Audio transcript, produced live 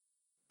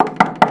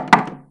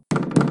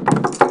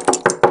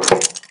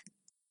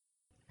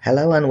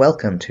Hello and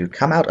welcome to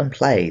Come Out and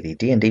Play, the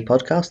D&D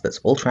podcast that's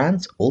all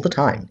trans, all the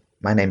time.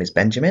 My name is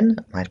Benjamin,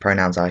 my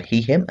pronouns are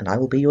he, him, and I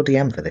will be your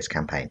DM for this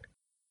campaign.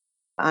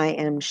 I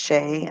am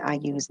Shay.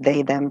 I use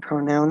they, them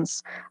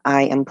pronouns.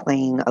 I am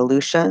playing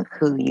Alusha,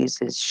 who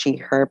uses she,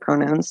 her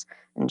pronouns,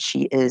 and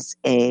she is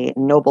a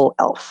noble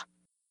elf.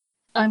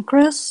 I'm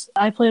Chris.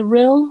 I play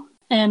Rill,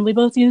 and we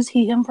both use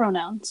he, him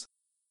pronouns.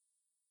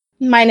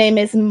 My name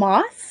is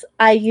Moss.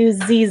 I use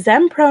ze,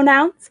 them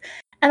pronouns,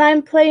 and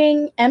I'm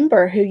playing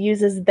Ember, who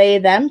uses they,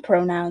 them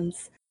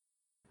pronouns.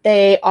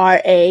 They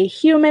are a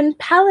human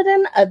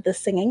paladin of the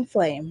Singing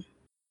Flame.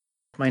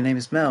 My name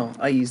is Mel.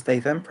 I use they,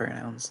 them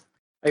pronouns.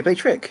 I play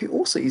Trick, who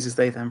also uses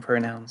they, them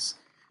pronouns.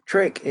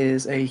 Trick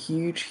is a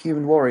huge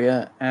human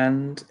warrior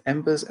and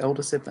Ember's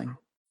elder sibling.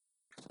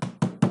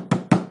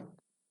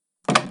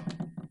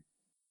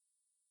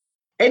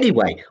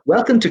 Anyway,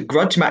 welcome to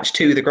Grudge Match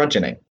 2, The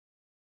Grudgeoning.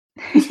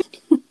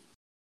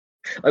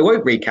 I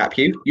won't recap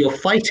you. You're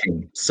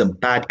fighting some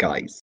bad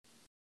guys.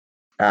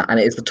 And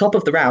it is the top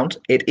of the round.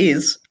 It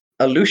is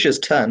Alusha's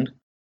turn.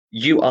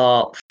 You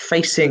are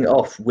facing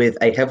off with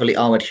a heavily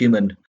armored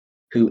human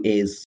who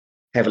is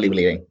heavily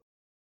bleeding.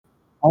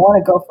 I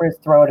want to go for his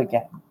throat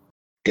again.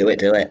 Do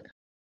it.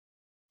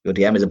 Your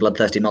DM is a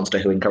bloodthirsty monster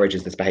who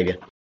encourages this behavior.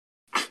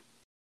 Do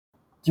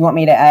you want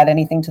me to add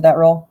anything to that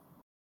roll?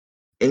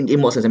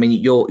 In what sense? I mean,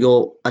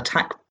 your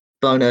attack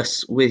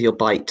bonus with your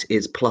bite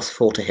is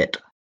 +4 to hit.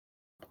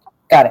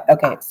 Got it.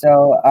 Okay,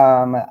 so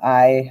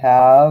I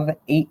have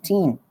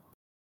 18.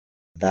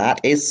 That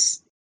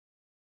is...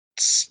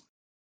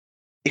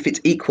 If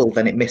it's equal,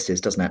 then it misses,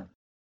 doesn't it?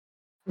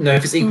 No,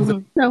 if it's equal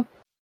to... No.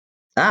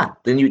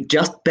 Then you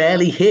just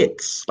barely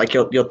hits. Like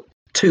your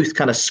tooth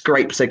kind of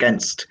scrapes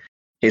against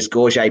his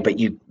gorget, but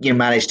you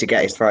manage to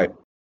get his throat.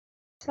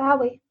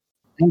 Sorry.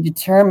 I'm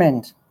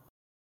determined.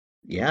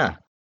 Yeah.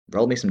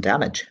 Roll me some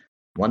damage.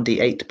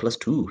 1d8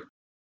 +2.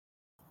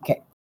 Okay.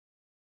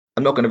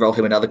 I'm not going to roll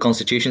him another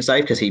constitution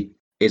save because he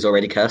is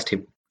already cursed.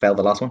 He failed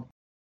the last one.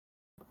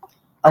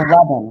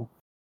 11.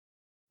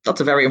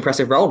 That's a very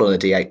impressive roll on a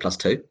d8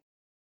 +2.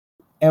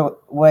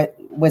 What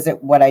was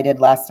it? What I did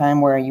last time,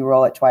 where you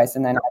roll it twice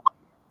and then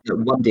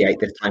 1d8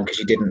 this time because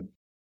you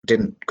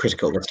didn't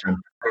critical this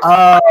time.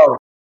 Oh,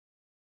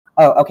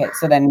 okay.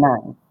 So then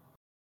 9.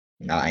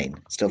 9.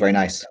 Still very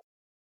nice.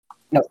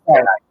 No,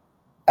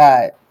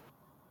 sorry.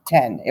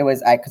 10. It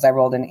was because I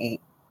rolled an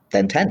 8.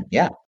 Then 10.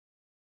 Yeah.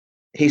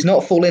 He's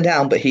not falling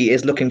down, but he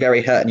is looking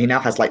very hurt, and he now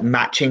has like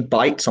matching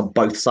bites on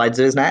both sides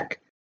of his neck.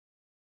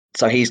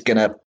 So he's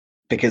gonna,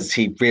 because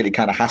he really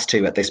kind of has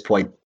to at this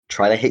point,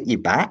 try to hit you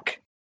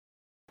back.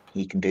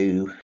 He can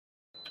do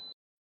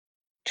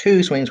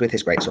 2 swings with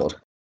his greatsword.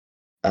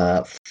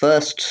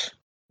 First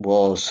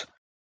was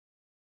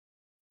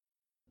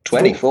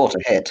 24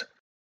 to hit.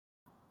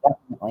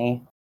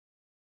 Definitely.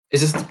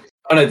 Is this...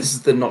 Oh no, this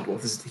is the not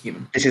wolf, this is the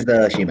human. This is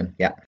the human,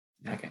 yeah.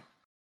 Okay.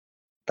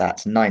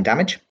 That's 9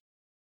 damage.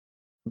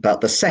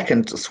 But the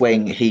second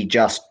swing, he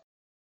just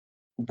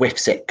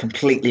whiffs it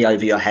completely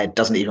over your head,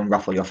 doesn't even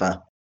ruffle your fur.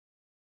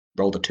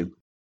 Roll the 2.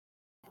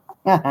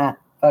 Haha,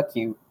 fuck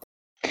you.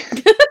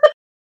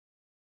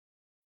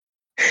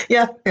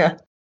 Yeah.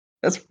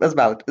 That's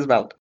valid.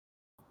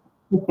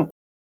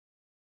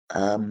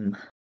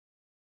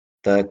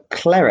 The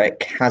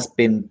cleric has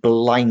been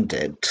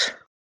blinded.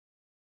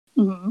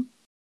 Mm-hmm.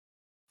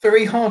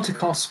 Very hard to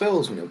cast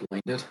spells when you're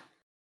blinded.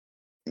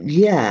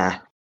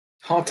 Yeah.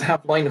 Hard to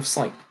have line of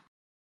sight.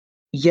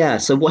 Yeah,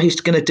 so what he's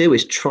going to do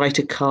is try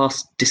to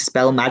cast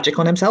Dispel Magic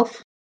on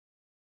himself.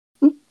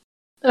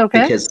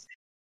 Okay. Because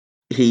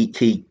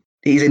he's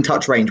in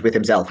touch range with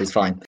himself, he's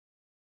fine.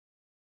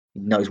 He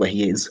knows where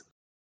he is.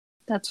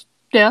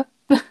 Yeah.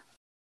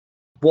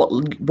 What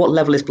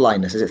level is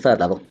blindness? Is it 3rd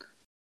level?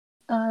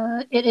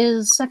 It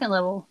is 2nd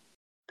level.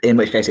 In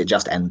which case it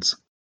just ends.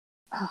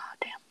 Oh,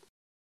 damn.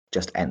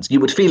 Just ends. You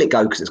would feel it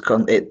go because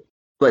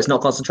it's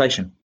not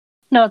concentration.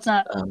 No, it's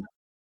not.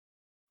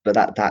 But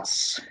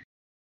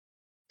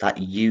that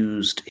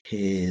used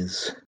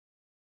his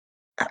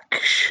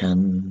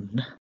action.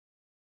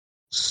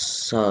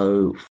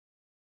 So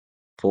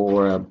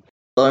for a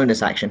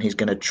bonus action, he's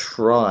going to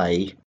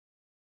try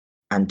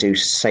and do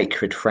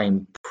Sacred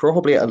Flame,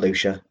 probably at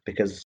Alusha,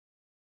 because...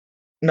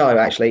 No,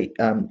 actually,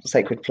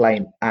 Sacred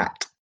Flame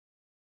at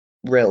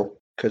Rill,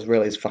 because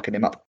Rill is fucking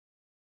him up.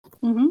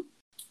 Mm-hmm.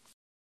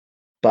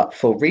 But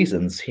for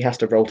reasons, he has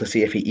to roll to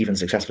see if he even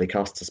successfully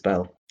casts a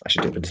spell. I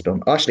should do it with the spell.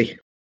 Actually,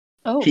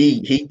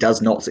 he does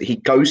not. He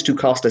goes to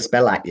cast a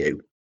spell at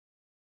you.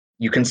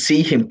 You can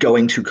see him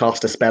going to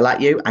cast a spell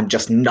at you, and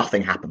just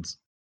nothing happens.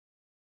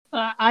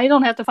 I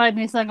don't have to fight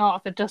anything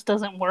off. It just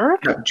doesn't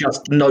work? No,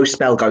 just no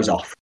spell goes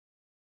off.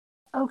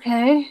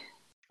 Okay.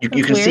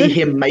 You can see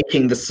him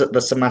making the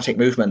somatic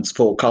movements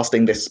for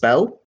casting this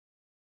spell,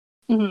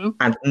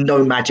 and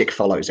no magic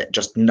follows it.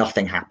 Just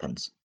nothing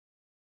happens.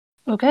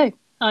 Okay.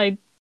 I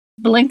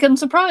blink in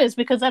surprise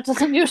because that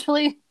doesn't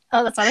usually...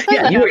 Oh, that's not a thing.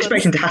 Yeah, you were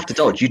expecting to have to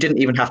dodge. You didn't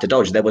even have to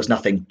dodge. There was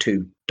nothing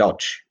to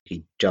dodge.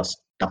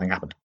 Nothing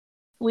happened.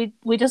 We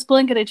just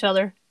blink at each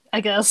other, I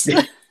guess.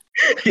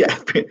 Yeah,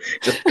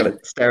 just kind of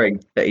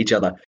staring at each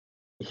other.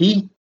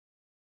 He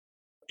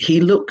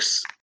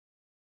looks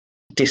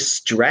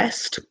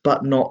distressed,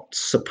 but not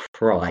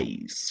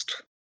surprised.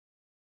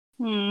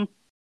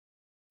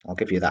 I'll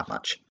give you that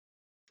much.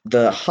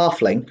 The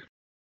halfling,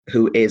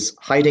 who is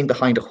hiding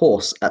behind a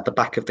horse at the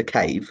back of the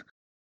cave,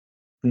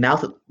 now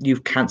that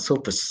you've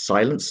cancelled the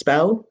silence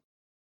spell,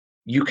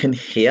 you can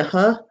hear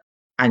her,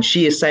 and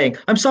she is saying,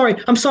 I'm sorry,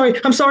 I'm sorry,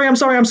 I'm sorry, I'm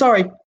sorry, I'm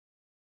sorry.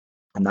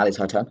 And that is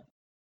her turn.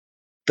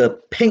 The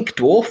pink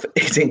dwarf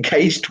is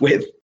engaged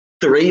with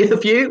 3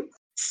 of you,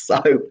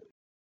 so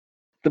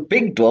the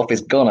big dwarf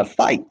is gonna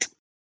fight.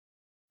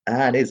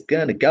 And is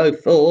gonna go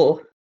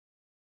for...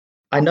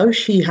 I know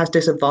she has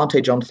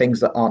disadvantage on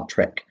things that aren't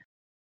trick.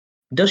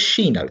 Does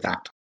she know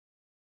that?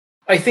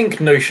 I think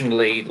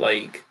notionally,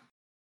 like,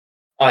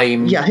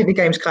 I'm... Yeah, I think the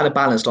game's kind of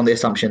balanced on the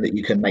assumption that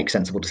you can make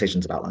sensible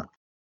decisions about that.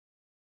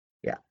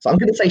 Yeah, so I'm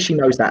going to say she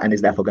knows that and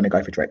is therefore going to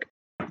go for trick.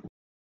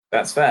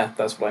 That's fair.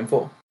 That's what I'm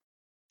for.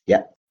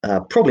 Yeah,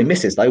 probably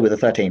misses, though, with a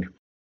 13.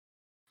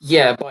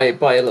 Yeah, by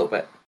a little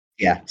bit.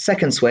 Yeah,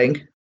 second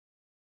swing,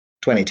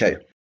 22.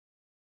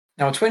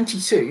 Now,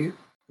 22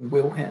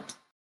 will hit.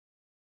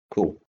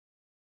 Cool.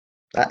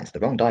 That is the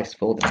wrong dice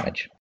for the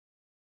damage.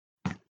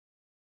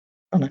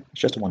 Oh no,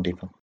 it's just a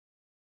 1d4.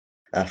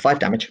 5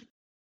 damage.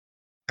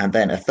 And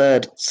then a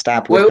third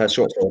stab with her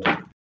short sword.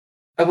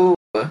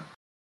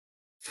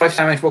 5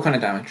 damage, what kind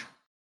of damage?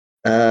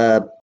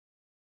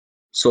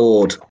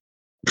 Sword.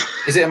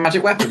 Is it a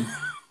magic weapon?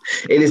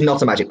 It is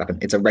not a magic weapon,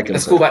 it's a regular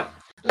sword.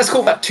 Let's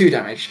call that 2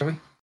 damage, shall we?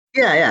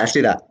 Yeah, let's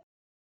do that.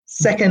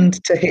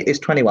 Second to hit is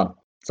 21.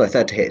 So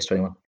third to hit is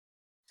 21.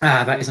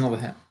 Ah, that is another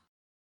hit.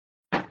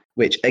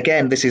 Which,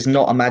 again, this is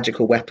not a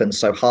magical weapon,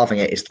 so halving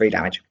it is 3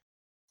 damage.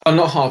 I'm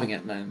not halving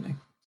it, no.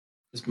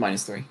 It's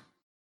 -3.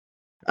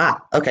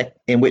 Ah, okay.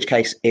 In which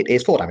case, it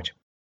is 4 damage.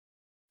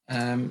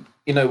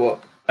 You know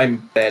what?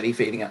 I'm barely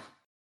feeling it.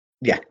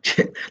 Yeah.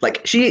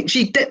 Like, she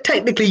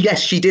technically, yes,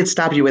 she did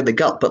stab you in the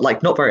gut, but,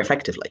 like, not very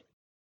effectively.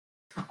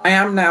 I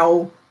am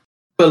now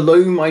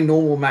below my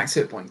normal max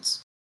hit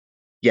points.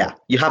 Yeah,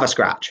 you have a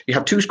scratch. You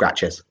have 2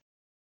 scratches.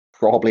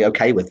 Probably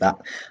okay with that.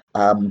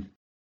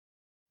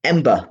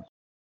 Ember.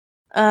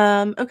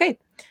 Okay.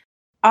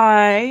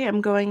 I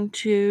am going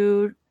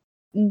to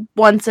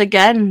once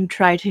again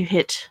try to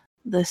hit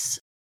this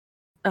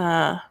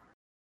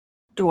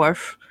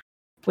dwarf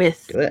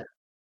with Do it.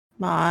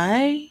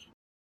 my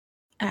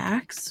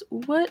axe.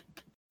 What?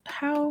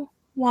 How?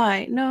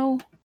 Why? No.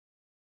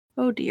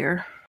 Oh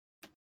dear.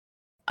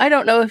 I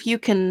don't know if you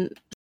can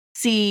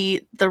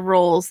see the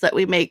rolls that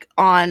we make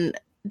on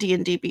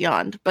D&D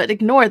Beyond, but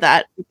ignore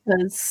that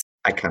because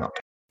I cannot.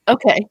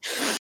 okay.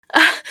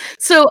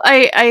 So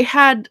I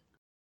had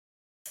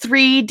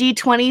 3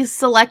 D20s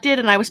selected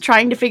and I was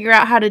trying to figure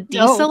out how to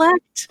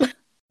deselect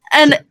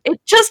and it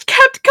just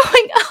kept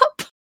going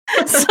up.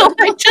 So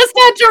I just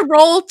had to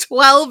roll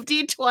 12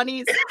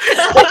 D20s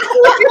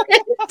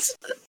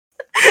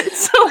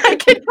so I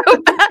could go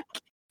back.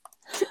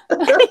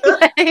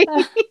 Anyway.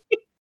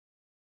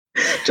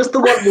 Just the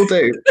one will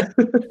do.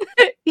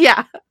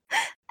 Yeah.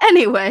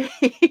 Anyway.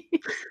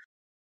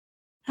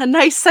 A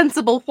nice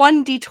sensible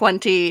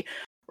 1d20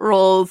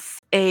 rolls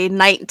a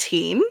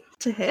 19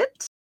 to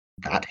hit.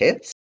 That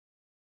hits.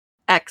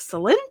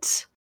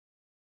 Excellent.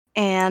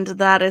 And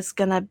that is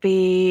gonna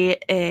be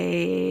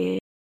a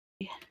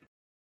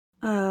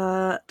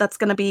that's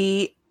gonna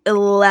be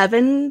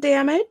 11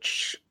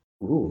 damage.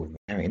 Ooh,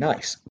 very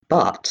nice.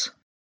 But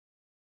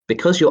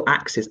because your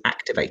axe is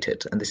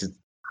activated, and this is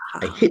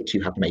a hit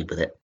you have made with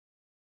it,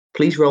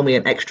 please roll me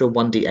an extra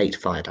 1d8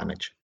 fire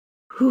damage.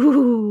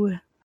 Ooh,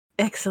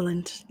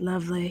 excellent.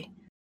 Lovely.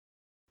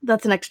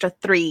 That's an extra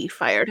 3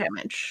 fire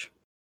damage.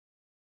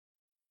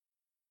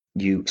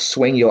 You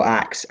swing your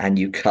axe and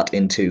you cut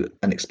into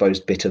an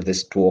exposed bit of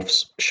this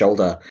dwarf's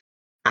shoulder,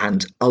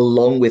 and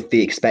along with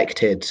the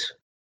expected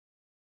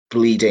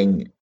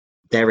bleeding,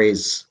 there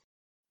is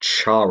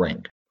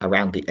charring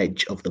around the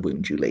edge of the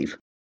wound you leave.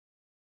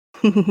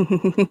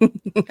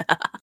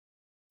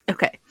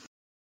 Okay.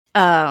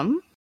 How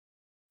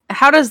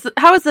is the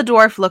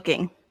dwarf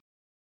looking?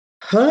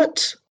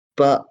 Hurt,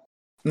 but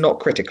not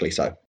critically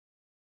so.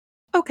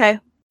 Okay.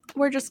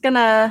 We're just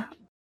gonna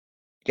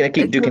Keep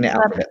duking it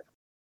out with it.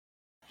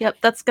 Yep,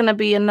 that's gonna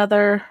be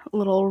another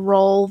little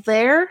roll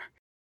there.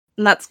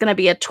 And that's gonna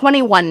be a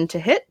 21 to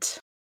hit.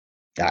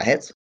 That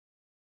hits.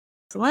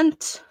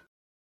 Excellent.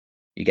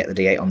 You get the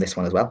d8 on this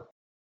one as well.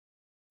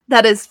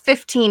 That is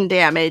 15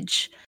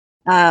 damage,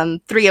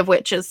 3 of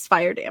which is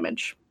fire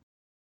damage.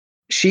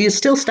 She is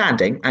still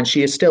standing and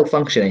she is still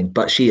functioning,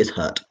 but she is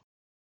hurt.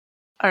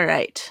 All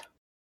right.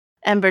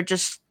 Ember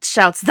just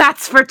shouts,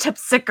 "That's for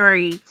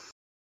Tipsickery!"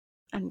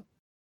 and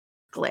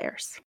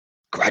glares.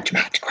 Grudge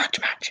match, grudge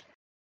match.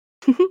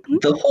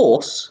 The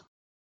horse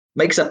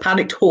makes a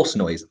panicked horse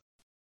noise.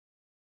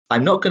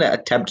 I'm not going to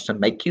attempt to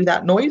make you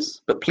that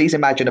noise, but please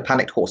imagine a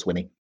panicked horse,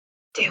 Winnie.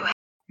 Do it.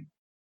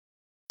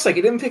 It's like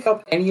it didn't pick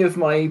up any of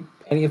my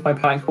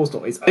panicked horse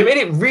noise. I made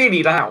it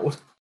really loud.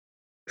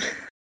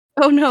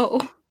 Oh no.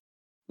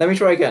 Let me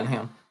try again. Hang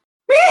on.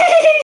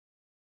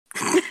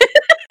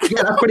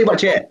 Yeah, that's pretty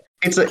much it.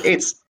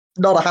 It's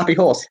not a happy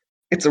horse.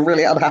 It's a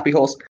really unhappy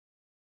horse.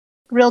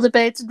 Real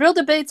debates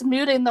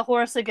muting the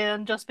horse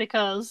again just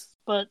because,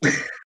 but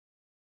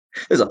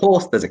There's a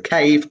horse, there's a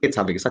cave, it's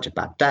having such a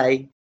bad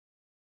day.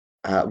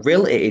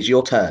 Rill, it is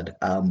your turn.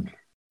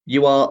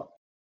 You are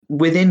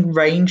within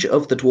range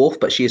of the dwarf,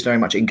 but she is very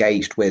much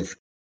engaged with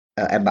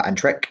Ember and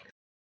Trick.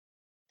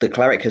 The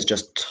cleric has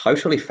just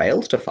totally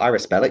failed to fire a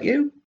spell at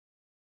you.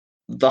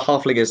 The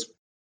halfling is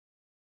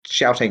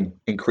shouting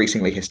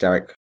increasingly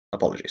hysteric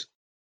apologies.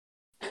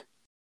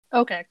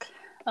 okay.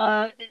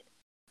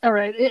 All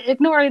right.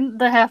 Ignoring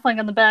the halfling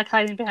in the back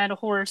hiding behind a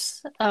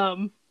horse,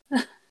 and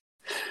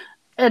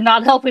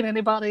not helping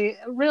anybody,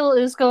 Rill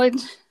is going.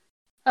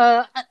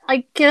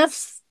 I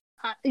guess.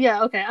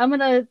 Yeah. Okay. I'm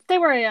gonna stay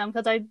where I am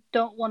because I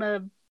don't want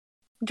to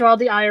draw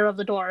the ire of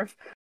the dwarf.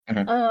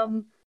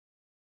 Mhm.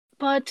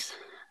 But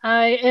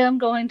I am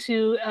going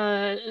to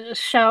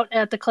shout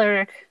at the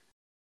cleric.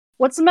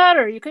 What's the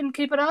matter? You couldn't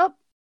keep it up?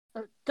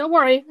 Don't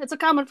worry, it's a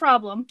common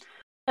problem.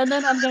 And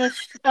then I'm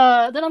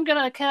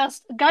gonna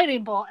cast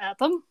Guiding Bolt at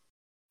them.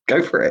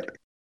 Go for it.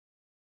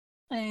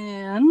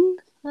 And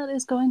that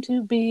is going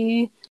to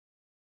be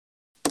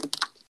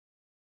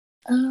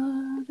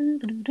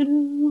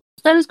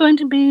that is going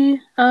to be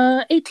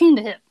 18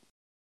 to hit.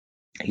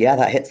 Yeah,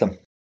 that hits them.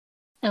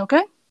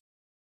 Okay.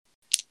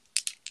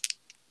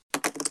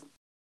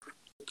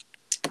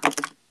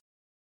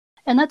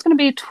 And that's going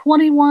to be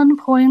 21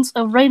 points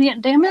of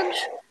radiant damage.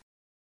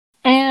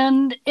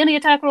 And any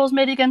attack rolls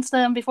made against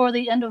them before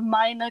the end of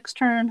my next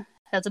turn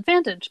has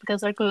advantage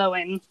because they're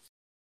glowing.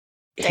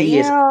 He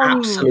is Damn.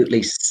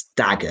 absolutely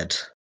staggered.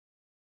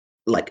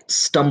 Like,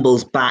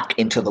 stumbles back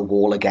into the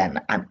wall again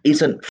and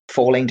isn't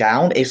falling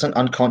down, isn't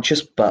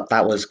unconscious, but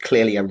that was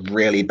clearly a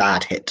really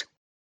bad hit.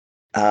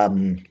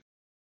 Roma.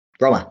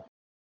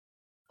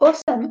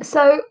 Awesome.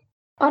 So,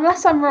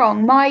 unless I'm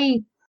wrong, my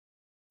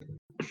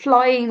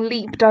flying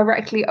leap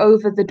directly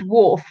over the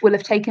dwarf will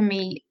have taken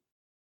me.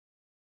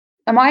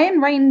 Am I in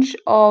range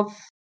of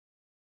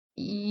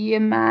your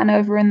man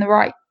over in the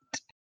right?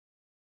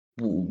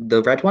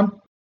 The red one?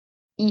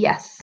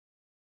 Yes.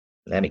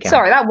 Let me count.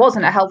 Sorry, that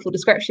wasn't a helpful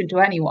description to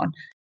anyone.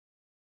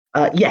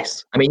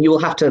 Yes. I mean, you will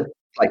have to,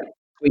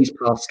 squeeze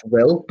past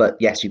Will, but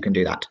yes, you can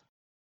do that.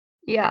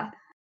 Yeah.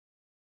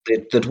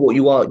 The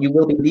dwarf, you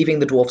will be leaving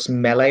the dwarf's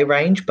melee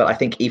range, but I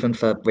think even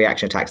for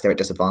reaction attacks, they're at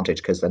disadvantage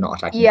because they're not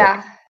attacking.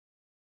 Yeah.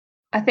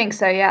 I think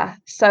so, yeah.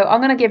 So I'm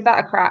going to give that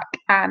a crack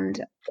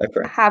and Go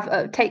for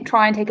it.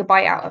 try and take a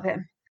bite out of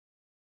him.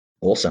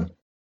 Awesome.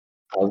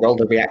 I'll roll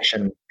the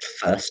reaction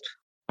first.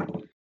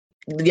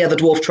 Yeah, the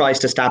dwarf tries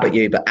to stab at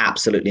you, but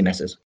absolutely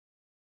misses.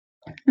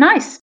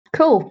 Nice.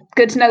 Cool.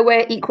 Good to know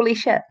we're equally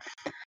shit.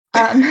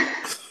 And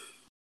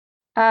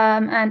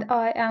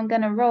I am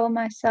going to roll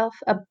myself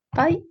a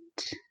bite.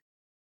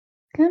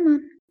 Come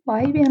on.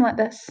 Why are you being like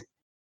this?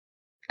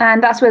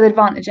 And that's with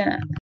advantage in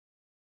it.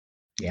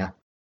 Yeah,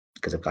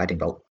 because of Guiding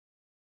Bolt.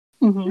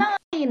 Mm-hmm.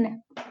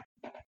 9!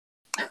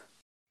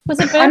 Was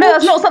it I know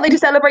that's not something to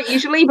celebrate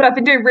usually, but I've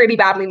been doing really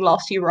badly the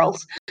last few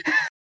rolls.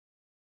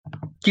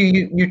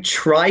 You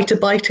try to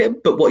bite him,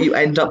 but what you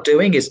end up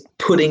doing is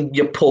putting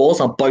your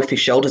paws on both his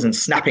shoulders and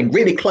snapping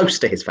really close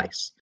to his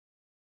face.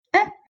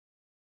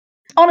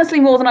 Honestly,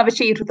 more than I've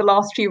achieved with the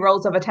last few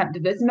rolls I've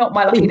attempted. It's not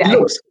my lucky He day.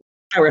 looks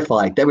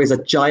terrified. There is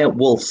a giant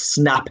wolf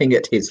snapping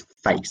at his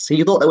face.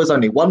 You thought there was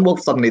only one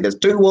wolf, suddenly there's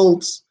two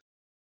wolves.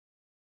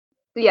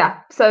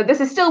 Yeah, so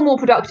this is still more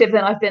productive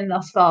than I've been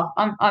thus far.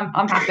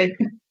 I'm happy.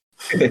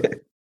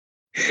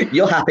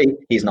 You're happy,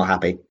 he's not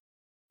happy.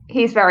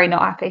 He's very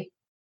not happy.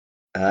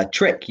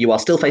 Trick, you are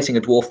still facing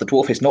a dwarf. The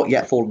dwarf is not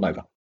yet fallen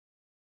over.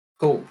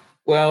 Cool.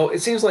 Well, it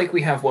seems like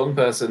we have one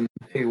person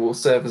who will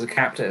serve as a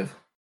captive.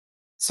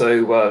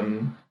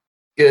 So,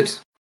 good.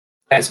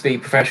 Let's be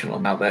professional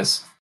about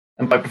this.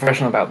 And by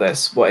professional about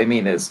this, what I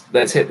mean is,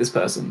 let's hit this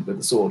person with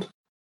the sword.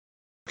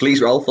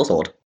 Please roll for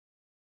sword.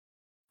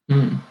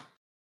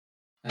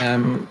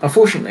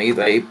 Unfortunately,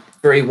 they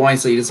very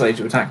wisely decided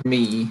to attack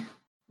me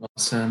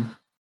last turn.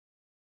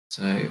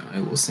 So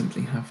I will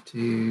simply have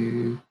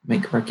to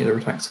make regular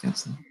attacks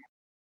against them.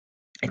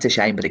 It's a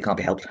shame, but it can't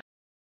be helped.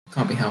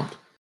 Can't be helped.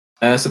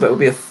 So that will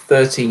be a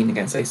 13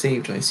 against AC,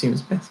 which I assume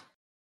is miss.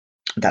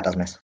 That does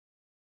miss.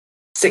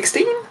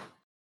 16?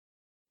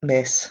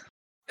 Miss.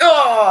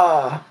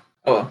 Oh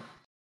well.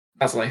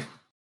 That's life.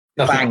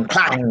 Nothing. Bang,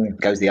 clang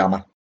goes the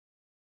armor.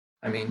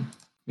 I mean,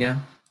 yeah.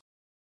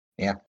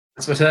 Yeah.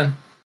 That's my turn.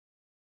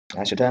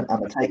 That's your turn. I'm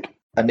going to take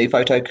a new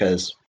photo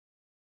because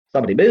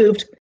somebody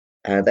moved.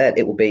 And then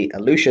it will be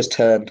Alusha's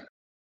turn,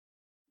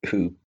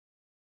 who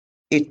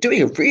is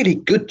doing a really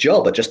good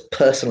job at just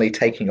personally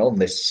taking on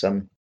this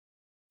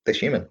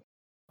human.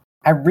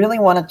 I really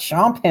want to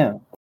chomp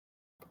him.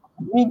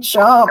 Me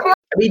chomp.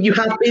 I mean, you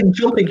have been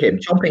jumping him.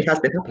 Jumping has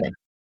been happening.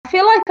 I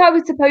feel like I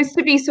was supposed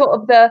to be sort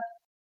of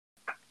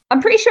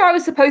I'm pretty sure I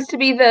was supposed to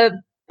be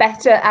the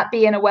better at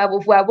being a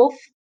werewolf.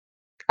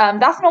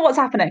 That's not what's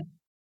happening.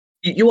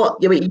 You are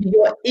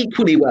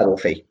equally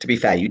werewolfy, to be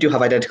fair. You do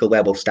have identical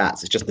werewolf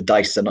stats. It's just the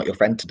dice are not your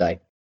friend today.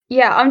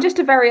 Yeah, I'm just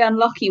a very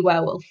unlucky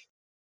werewolf.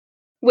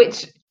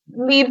 which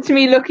leads to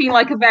me looking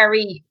like a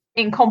very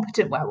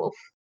incompetent werewolf.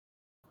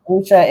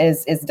 Lucia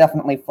is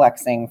definitely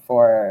flexing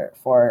for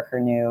her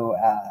new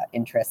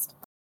interest.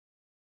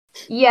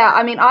 Yeah,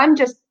 I mean, I'm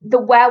just the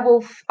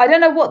werewolf. I don't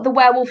know what the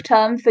werewolf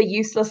term for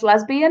useless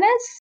lesbian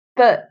is,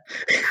 but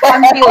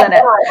I'm feeling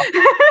it.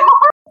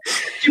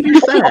 To be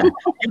fair,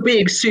 you're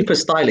being super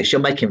stylish.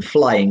 You're making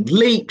flying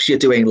leaps. You're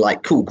doing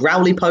like cool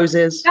growly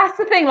poses. That's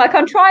the thing. Like,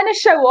 I'm trying to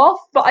show off,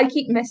 but I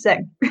keep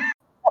missing.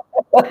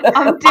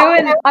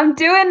 I'm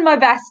doing my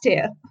best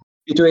here.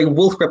 You're doing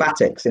wolf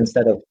acrobatics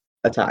instead of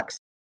attacks.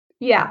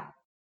 Yeah,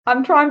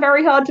 I'm trying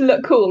very hard to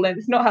look cool, and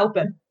it's not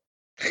helping.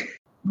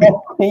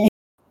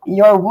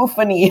 You're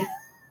woofany.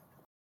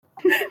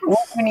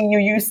 Woofany, you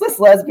useless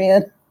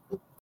lesbian.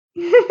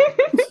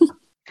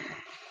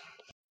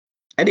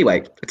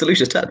 Anyway, it's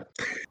Alicia's turn.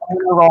 I'm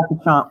gonna roll for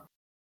chomp.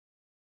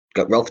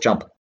 Go roll for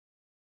jump.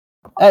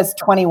 That's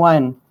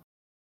 21.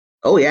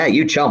 Oh yeah,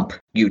 you chomp.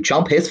 You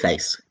chomp his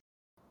face.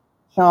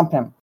 Chomp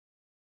him.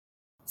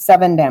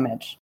 7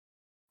 damage.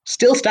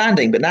 Still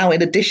standing, but now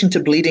in addition to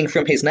bleeding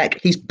from his neck,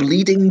 he's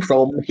bleeding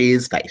from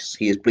his face.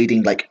 He is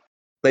bleeding like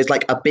there's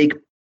like a big.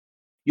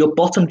 Your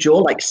bottom jaw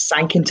like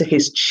sank into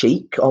his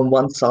cheek on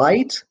one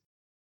side,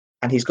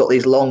 and he's got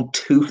these long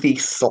toothy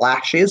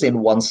slashes in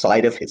one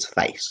side of his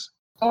face.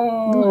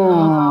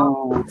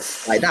 Oh,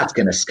 Like that's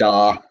gonna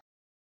scar.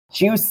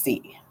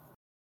 juicy.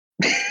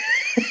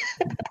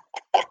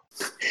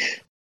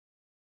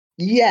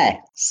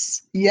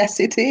 Yes,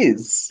 it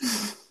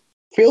is.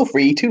 Feel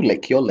free to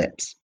lick your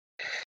lips.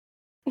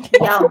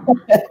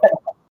 Yum.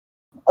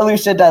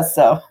 Alicia does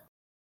so.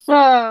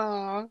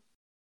 Oh.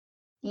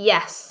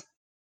 Yes.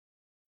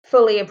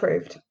 Fully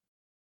approved.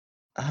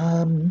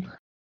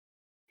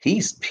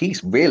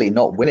 He's really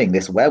not winning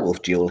this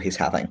werewolf duel he's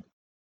having.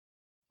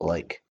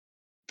 Like,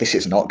 this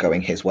is not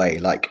going his way,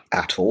 like,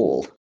 at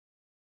all.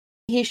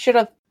 He should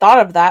have thought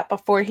of that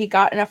before he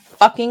got in a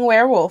fucking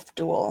werewolf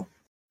duel.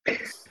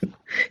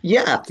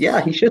 Yeah,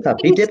 he should have.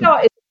 He He didn't.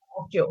 started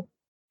the duel.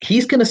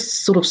 He's going to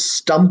sort of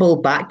stumble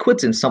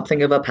backwards in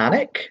something of a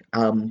panic.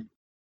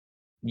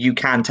 You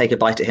can take a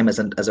bite at him as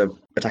an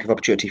attack of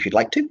opportunity if you'd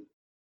like to.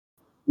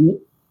 Mm.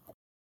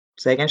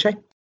 Say again, Shay?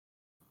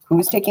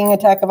 Who's taking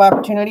attack of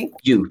opportunity?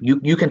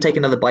 You can take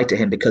another bite at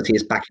him because he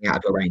is backing out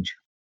of your range.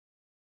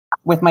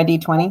 With my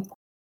d20?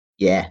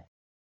 Yeah.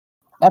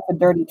 That's a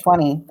dirty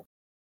 20.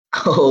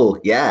 Oh,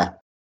 yeah.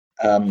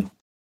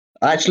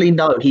 Actually,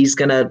 no, he's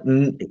going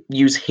to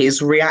use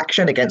his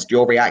reaction against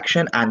your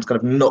reaction and kind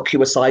of knock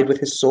you aside with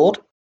his sword,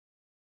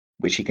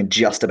 which he can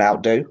just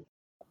about do.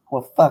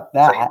 Well, fuck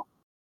that.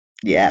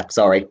 Yeah,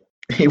 sorry.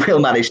 He will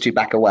manage to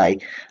back away.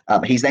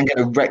 He's then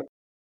going to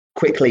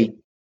quickly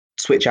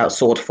switch out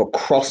sword for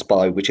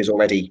crossbow, which is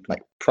already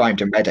like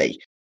primed and ready.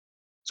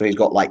 So he's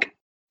got like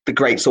the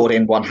great sword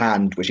in one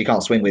hand, which he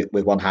can't swing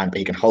with one hand, but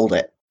he can hold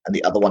it, and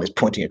the other one is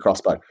pointing a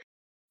crossbow,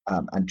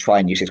 and try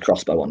and use his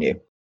crossbow on you,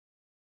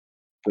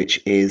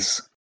 which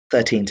is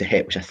 13 to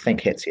hit, which I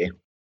think hits you.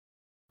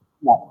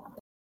 No.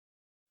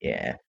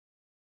 Yeah,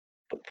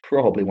 but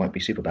probably won't be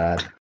super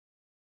bad.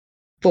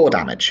 4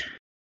 damage.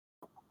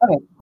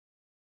 Okay.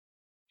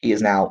 He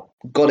is now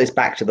got his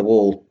back to the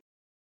wall,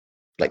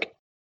 like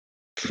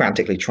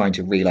frantically trying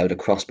to reload a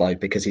crossbow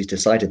because he's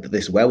decided that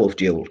this werewolf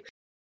duel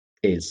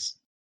is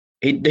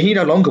he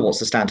no longer wants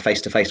to stand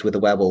face to face with a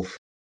werewolf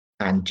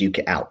and duke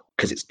it out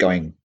because it's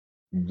going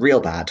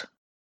real bad.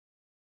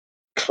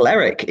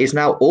 Cleric is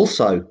now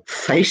also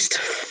face to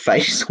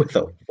face with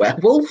a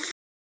werewolf.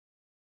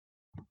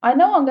 I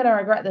know I'm going to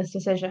regret this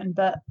decision,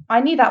 but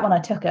I knew that when I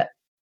took it.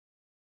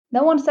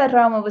 No one said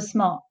Rama was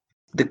smart.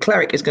 The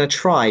cleric is going to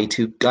try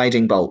to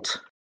guiding bolt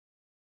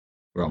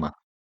Roma,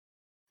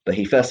 but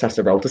he first has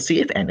to roll to see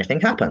if anything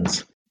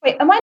happens. Wait,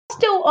 am I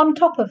still on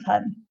top of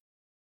him?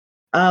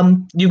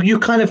 You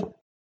kind of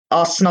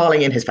are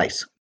snarling in his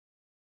face.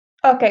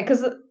 Okay,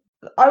 because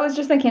I was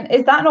just thinking,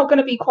 is that not going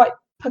to be quite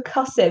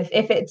percussive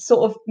if it's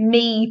sort of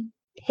me,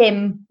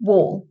 him,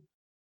 wall?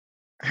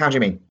 How do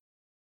you mean?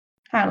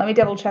 Hang on, let me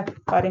double check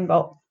guiding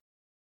bolt.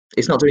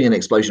 It's not doing an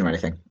explosion or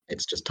anything.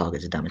 It's just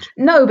targeted damage.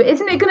 No, but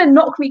isn't it going to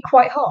knock me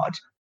quite hard?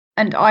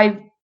 And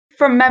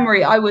from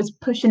memory, I was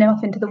pushing him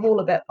up into the wall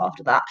a bit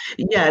after that.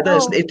 Yeah,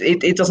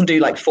 it doesn't do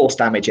like force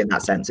damage in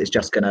that sense. It's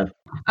just gonna.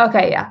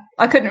 Okay, yeah.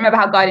 I couldn't remember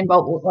how guiding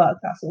bolt would work.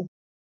 That's all.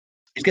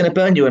 It's gonna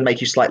burn you and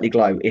make you slightly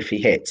glow if he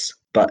hits.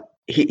 But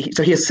he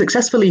has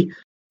successfully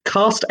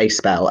cast a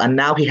spell, and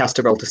now he has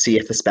to roll to see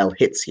if the spell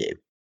hits you.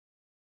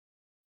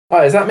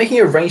 Oh, is that making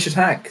a ranged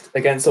attack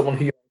against someone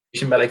who you're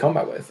in melee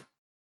combat with?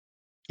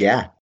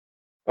 Yeah,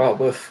 Oh,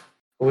 woof.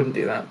 I wouldn't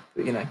do that.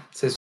 But, you know,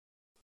 it's his...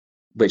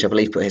 which I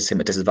believe puts him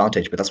at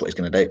disadvantage. But that's what he's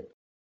gonna do.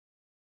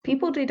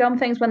 People do dumb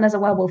things when there's a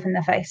werewolf in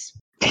their face.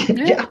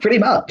 Yeah, pretty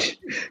much.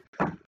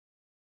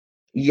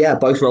 Yeah,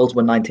 both rolls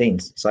were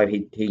 19s, so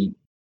he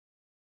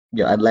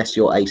unless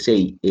your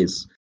AC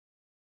is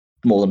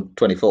more than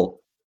 24.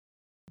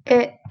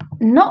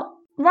 Not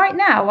right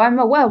now. I'm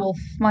a werewolf.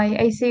 My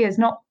AC is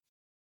not.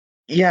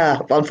 Yeah,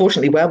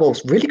 unfortunately,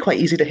 werewolves really quite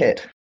easy to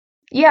hit.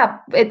 Yeah,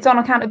 it's on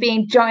account of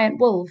being giant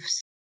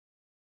wolves.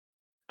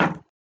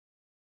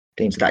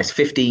 15, so that is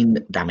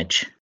 15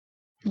 damage.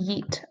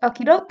 Yeet.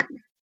 Okie doke.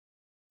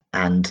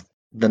 And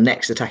the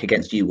next attack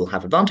against you will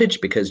have advantage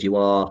because you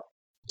are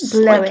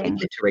slightly Glowing.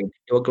 glittering.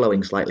 You are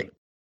glowing slightly.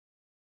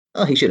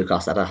 Oh, he should have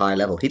cast that at a higher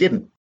level. He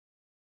didn't.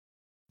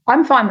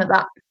 I'm fine with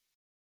that.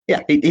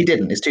 Yeah, he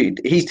didn't. It's too.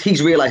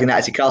 He's realizing that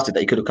as he cast it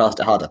that he could have cast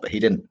it harder, but he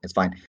didn't. It's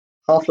fine.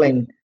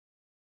 Halfling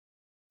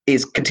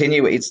is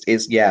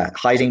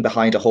hiding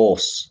behind a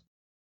horse,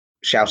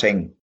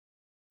 shouting,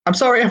 "I'm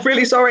sorry. I'm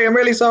really sorry. I'm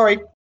really sorry."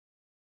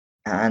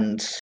 And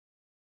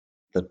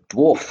the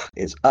dwarf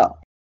is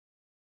up,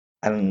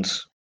 and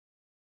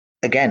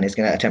again is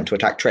going to attempt to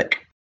attack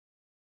Trick.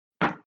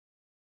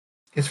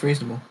 It's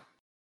reasonable.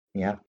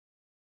 Yeah,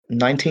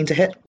 19 to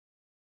hit.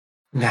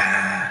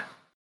 Nah.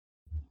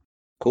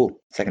 Cool.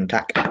 Second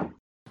attack.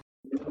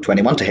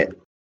 21 to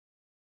hit.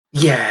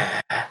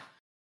 Yeah.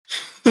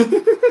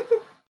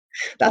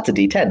 That's a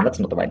D10. That's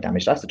not the right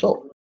damage dice at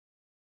all.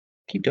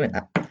 Keep doing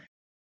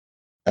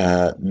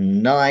that.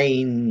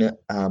 9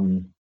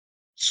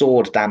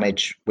 sword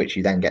damage, which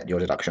you then get your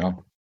deduction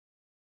on.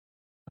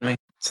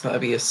 So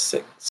that'd be a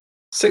 6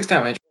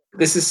 damage.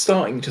 This is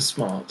starting to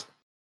smart.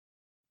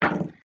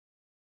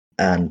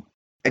 And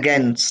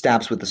again,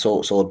 stabs with the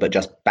sword, but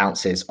just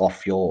bounces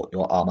off your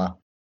armor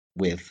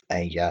with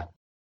a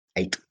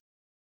 8.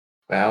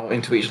 Wow,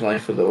 into each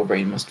life a little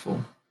rain must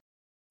fall.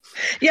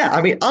 Yeah,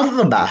 I mean, other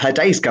than that, her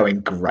day's going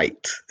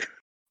great.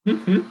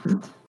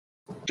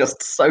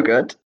 Just so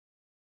good.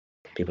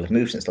 People have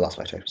moved since the last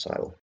photo, so I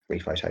will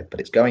re-photo. But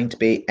it's going to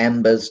be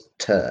Ember's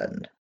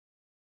turn.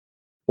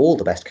 All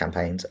the best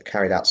campaigns are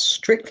carried out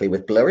strictly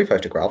with blurry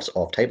photographs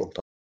of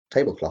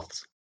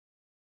tablecloths.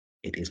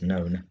 It is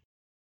known.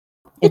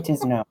 It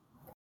is known.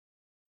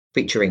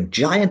 Featuring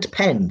giant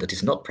pen that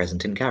is not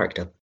present in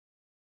character.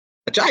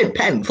 A giant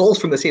pen falls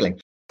from the ceiling.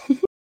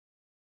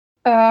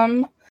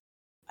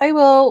 I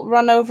will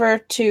run over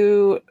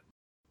to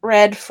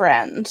Red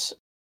Friend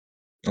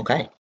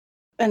Okay.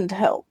 and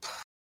help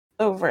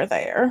over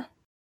there.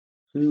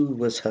 Who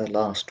was her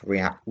last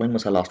When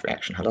was her last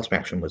reaction? Her last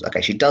reaction was...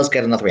 Okay, she does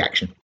get another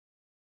reaction.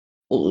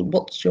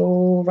 What's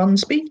your run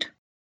speed?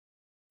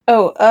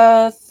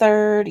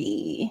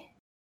 30.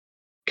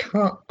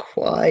 Can't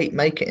quite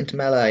make it into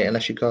melee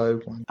unless you go...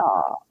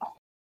 Aw,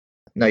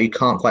 No, you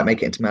can't quite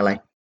make it into melee.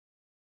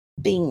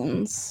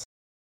 beans.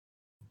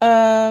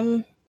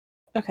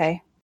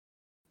 Okay.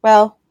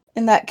 Well,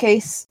 in that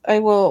case, I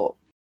will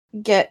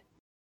get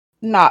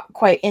not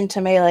quite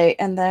into melee,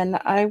 and then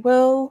I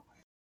will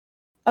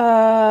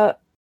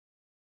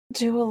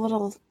do a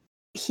little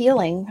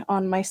healing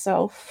on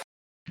myself.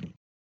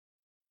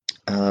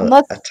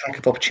 Attack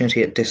of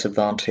opportunity at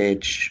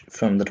disadvantage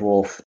from the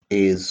dwarf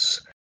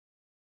is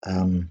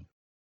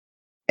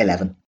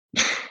 11.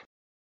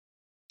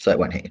 So it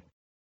won't hit you.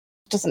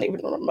 Doesn't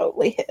even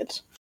remotely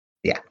hit.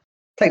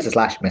 Takes a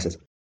slash, misses.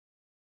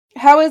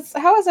 How is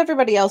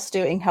everybody else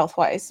doing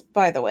health-wise,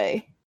 by the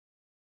way?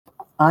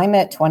 I'm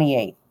at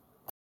 28.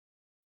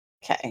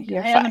 Okay,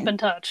 you're I fine. haven't been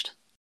touched.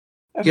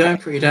 Okay. Yeah, I'm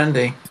pretty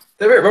dandy.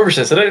 They're a bit rubbish.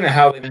 I don't know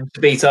how they managed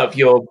to beat up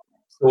your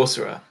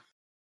sorcerer.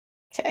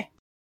 Okay.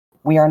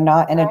 We are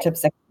not in a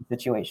Tip-Second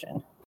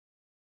situation.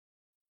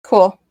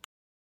 Cool.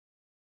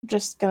 I'm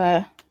just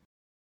gonna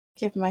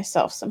give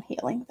myself some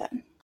healing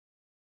then.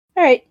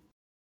 Alright.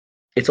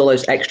 It's all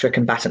those extra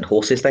combatant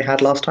horses they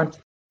had last time.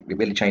 It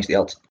really changed the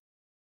odds.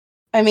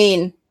 I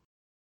mean,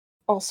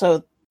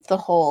 also the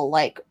whole,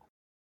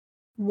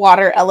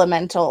 water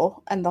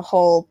elemental and the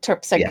whole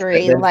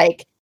Terpsichore,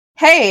 Yes,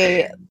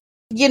 hey,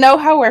 you know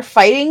how we're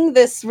fighting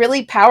this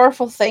really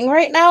powerful thing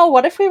right now?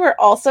 What if we were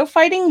also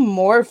fighting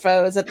more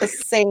foes at the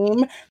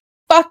same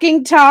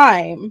fucking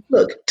time?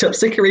 Look,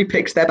 Terpsichore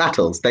picks their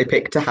battles. They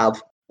pick to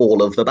have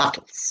all of the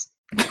battles.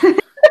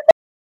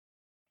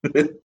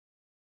 The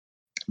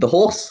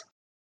horse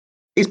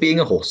is being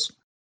a horse.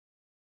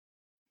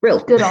 Real.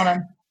 Good on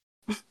him.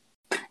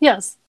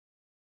 Yes.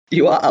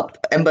 You are up.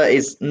 Ember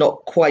is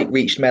not quite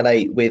reached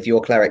melee with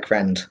your cleric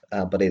friend,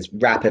 but is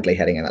rapidly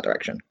heading in that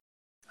direction.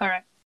 All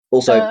right.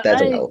 Also,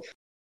 there's a elf.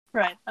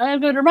 Right. I'm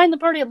going to remind the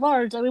party at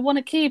large that we want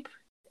to keep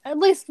at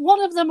least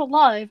one of them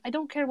alive. I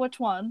don't care which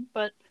one,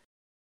 but...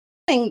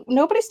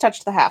 Nobody's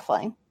touched the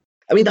halfling.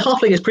 I mean, the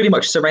halfling is pretty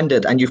much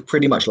surrendered, and you've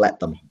pretty much let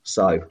them,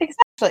 so...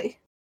 Exactly.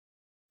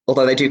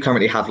 Although they do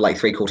currently have,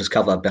 3/4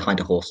 cover behind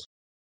a horse.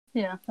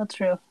 Yeah, that's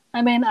true.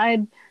 I mean,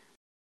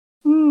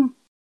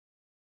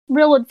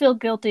 Rill would feel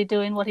guilty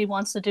doing what he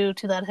wants to do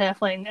to that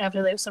halfling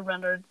after they've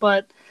surrendered,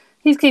 but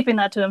he's keeping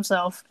that to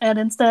himself, and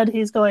instead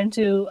he's going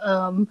to,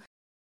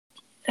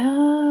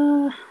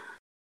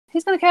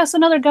 he's going to cast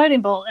another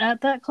guiding bolt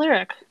at that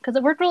cleric, because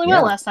it worked really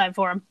well last time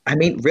for him. I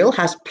mean, Rill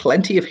has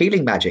plenty of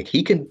healing magic.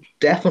 He can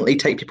definitely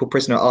take people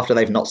prisoner after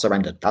they've not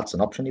surrendered. That's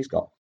an option he's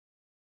got.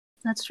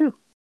 That's true.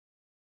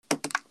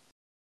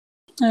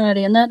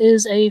 Alrighty, and that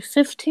is a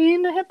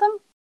 15 to hit them?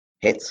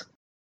 Hits.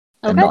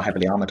 They're Okay. not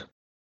heavily armored.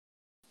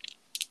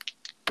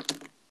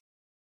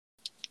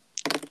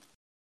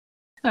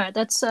 Alright,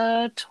 that's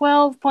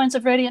 12 points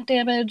of radiant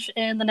damage,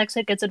 and the next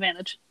hit gets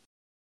advantage.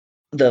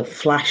 The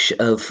flash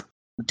of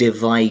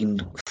divine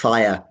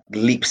fire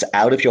leaps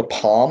out of your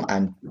palm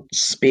and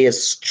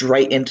spears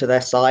straight into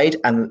their side,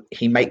 and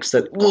he makes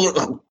a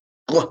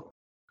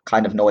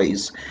kind of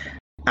noise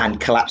and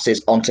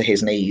collapses onto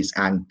his knees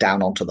and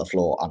down onto the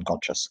floor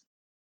unconscious.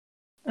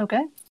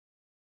 Okay.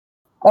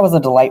 That was a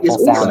delightful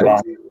It's sound,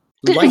 also-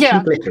 Ben. Light yeah,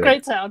 and glittering.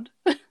 great sound.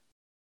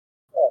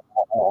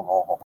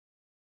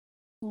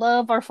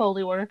 Love our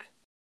Foley work.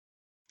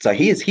 So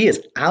he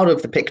is out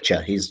of the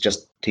picture. He's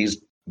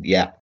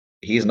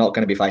not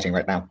going to be fighting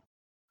right now.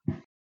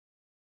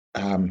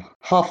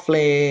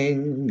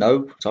 Halfling,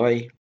 no,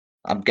 sorry.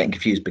 I'm getting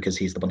confused because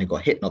he's the one who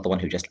got hit, not the one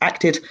who just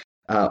acted.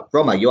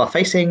 Roma, you are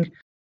facing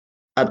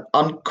an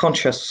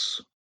unconscious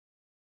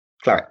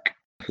cleric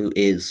who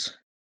is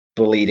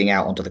bleeding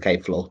out onto the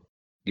cave floor.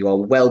 You are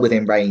well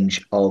within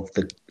range of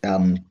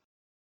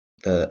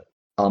the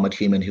armored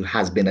human who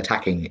has been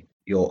attacking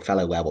your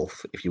fellow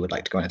werewolf, if you would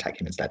like to go and attack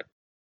him instead.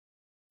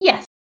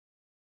 Yes.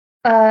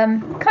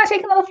 Can I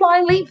take another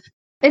flying leap?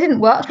 It didn't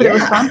work, but it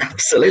was fun.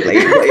 Absolutely.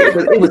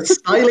 It was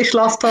stylish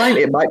last time.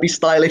 It might be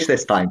stylish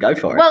this time. Go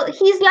for it. Well,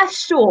 he's less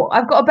short.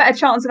 I've got a better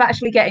chance of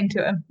actually getting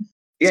to him.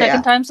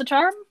 Second time's the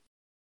charm?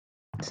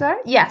 So,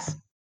 yes.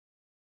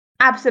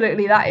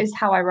 Absolutely, that is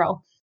how I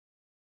roll.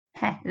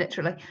 Heh,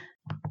 literally.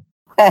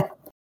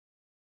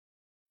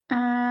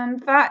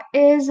 And that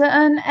is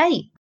an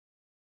 8.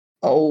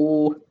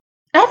 Oh,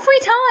 Every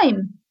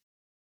time!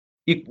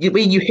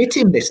 you hit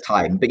him this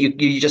time, but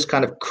you just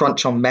kind of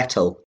crunch on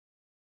metal.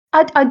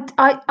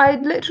 I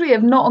literally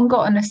have not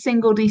gotten a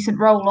single decent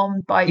roll on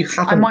You bites.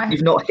 haven't.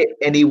 You've not hit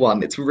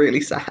anyone. It's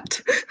really sad.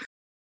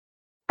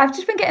 I've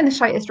just been getting the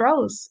shitest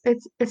rolls.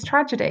 It's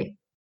tragedy.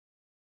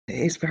 It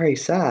is very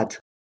sad.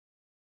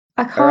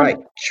 I can't. All right,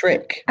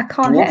 Trick. I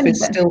can't hit Dwarf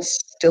is anything.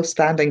 still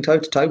standing toe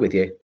to toe with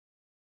you.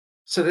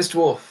 So this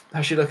dwarf,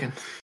 how's she looking?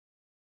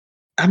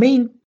 I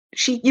mean,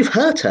 you've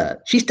hurt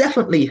her. She's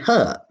definitely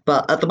hurt,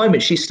 but at the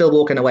moment she's still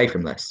walking away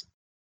from this.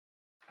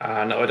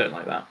 No, I don't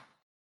like that.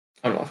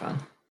 I'm not a fan.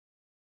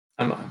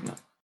 I'm not having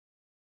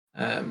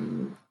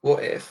that.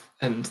 What if,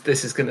 and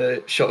this is going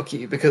to shock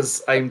you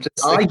because I'm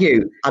just... Are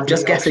you? I'm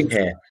just guessing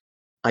here.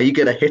 Are you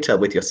going to hit her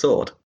with your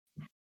sword?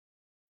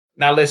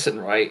 Now listen,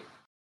 right?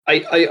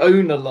 I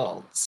own a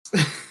lance.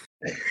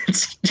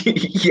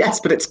 Yes,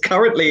 but it's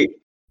currently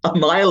a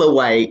mile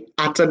away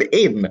at an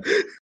inn.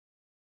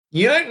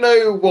 You don't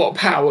know what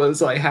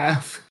powers I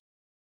have.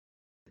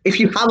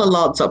 If you have a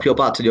lance up your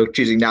butt and you're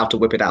choosing now to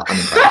whip it out, I'm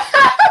impressed.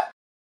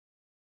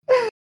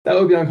 That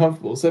would be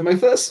uncomfortable. So my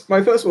first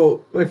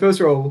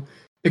roll,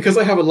 because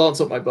I have a lance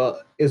up my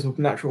butt, is a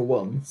natural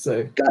 1.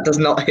 So That does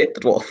not hit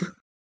the dwarf.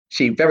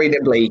 She very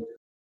nimbly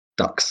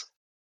ducks.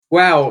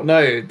 wow,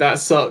 no, that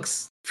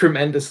sucks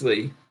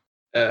tremendously.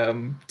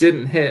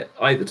 Didn't hit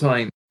either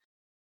time.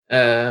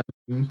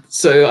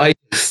 So I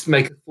just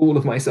make a fool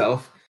of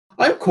myself.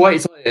 I'm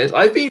quite tired.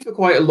 I've been for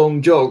quite a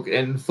long jog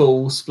in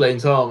full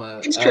splint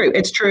armor. It's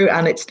true,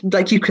 and it's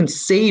like you can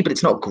see, but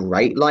it's not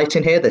great light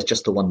in here. There's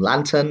just the one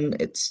lantern.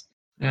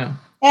 Yeah.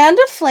 And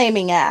a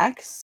flaming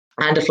axe.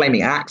 And a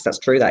flaming axe. That's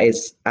true. That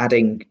is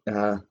adding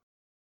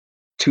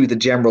to the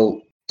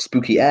general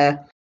spooky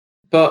air.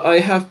 But I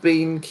have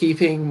been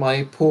keeping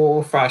my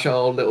poor,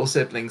 fragile little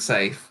sibling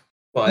safe.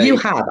 You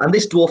have, and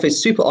this dwarf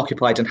is super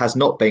occupied and has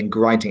not been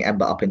grinding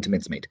Ember up into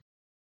mincemeat.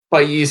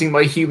 By using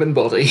my human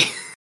body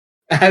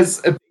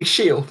as a big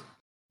shield.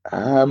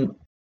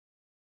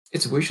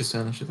 It's Awusha's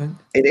turn, I should think.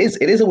 It is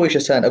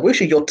Awusha's turn.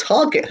 Awusha, your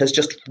target has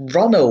just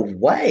run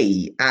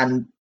away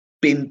and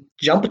been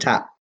jumped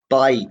at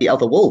by the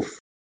other wolf.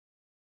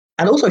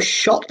 And also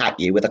shot at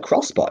you with a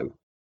crossbow.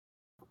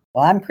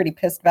 Well, I'm pretty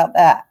pissed about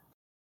that.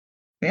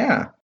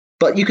 Yeah.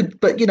 But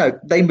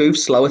they move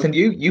slower than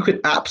you. You could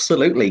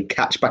absolutely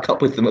catch back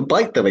up with them and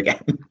bite them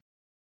again.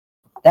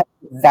 That's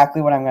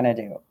exactly what I'm going to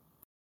do.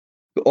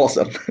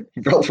 Awesome.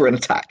 Roll for an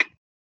attack.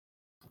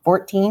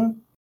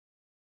 14?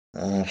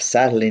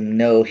 Sadly,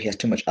 no. He has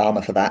too much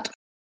armor for that.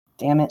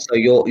 Damn it. So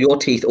your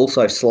teeth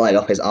also slide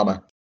off his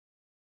armor.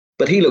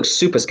 But he looks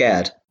super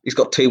scared. He's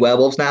got 2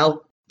 werewolves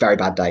now. Very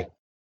bad day.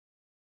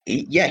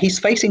 He's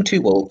facing 2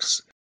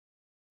 wolves.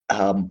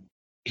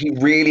 He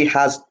really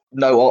has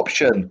no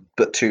option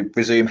but to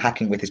resume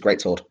hacking with his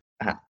greatsword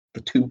at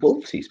the 2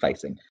 wolves he's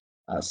facing.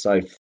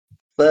 So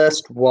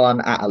first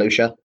one at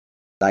Alusha.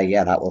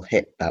 That will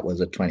hit. That was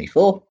a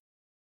 24.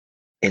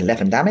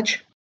 11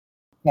 damage.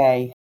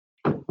 Okay.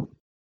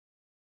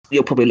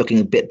 You're probably looking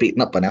a bit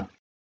beaten up by now.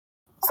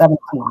 17.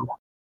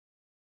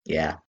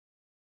 Yeah.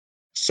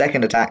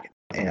 Second attack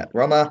at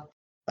Roma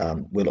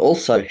will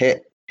also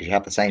hit. You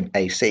have the same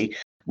AC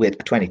with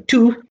a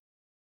 22.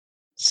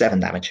 7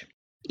 damage.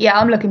 Yeah,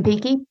 I'm looking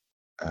peaky.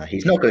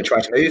 He's not going to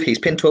try to move. He's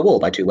pinned to a wall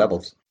by 2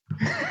 werewolves.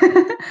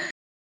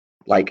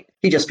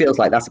 He just feels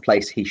like that's a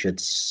place he should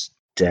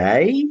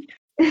stay.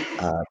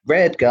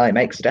 Red guy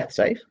makes a death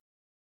save.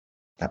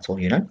 That's all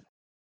you know.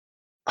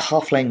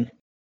 Halfling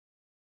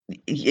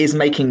is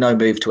making no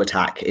move to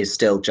attack, is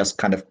still just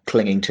kind of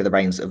clinging to the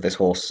reins of this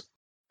horse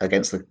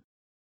against the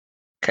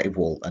cave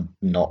wall and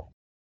not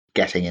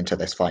getting into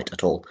this fight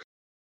at all.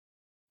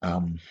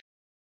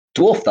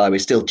 Dwarf, though,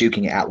 is still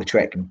duking it out with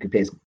Trick and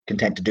appears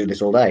content to do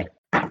this all day.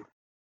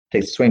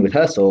 Takes a swing with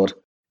her sword,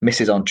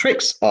 misses on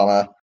Trick's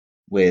armor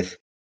with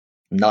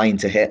 9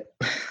 to hit.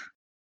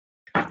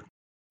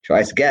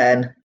 Tries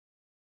again.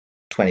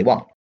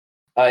 21.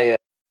 I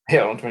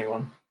hit on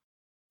 21.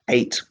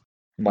 8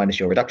 minus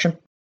your reduction.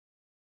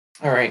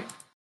 All right.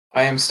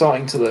 I am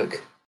starting to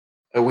look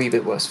a wee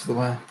bit worse for the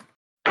wear.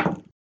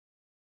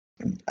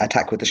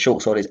 Attack with the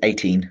short sword is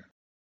 18.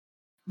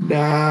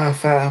 Nah,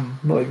 fam.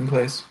 Not even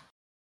close.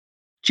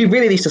 She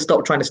really needs to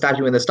stop trying to stab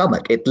you in the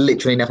stomach. It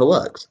literally never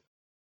works.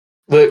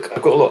 Look,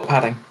 I've got a lot of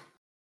padding.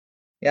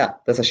 Yeah,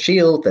 there's a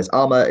shield, there's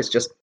armor. It's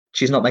just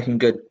she's not making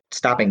good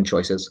stabbing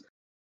choices.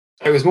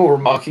 I was more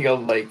remarking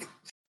on, like,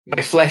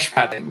 my flesh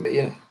padding, but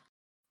yeah.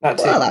 That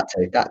too. Well,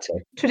 that too.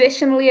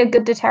 Traditionally a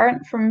good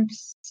deterrent from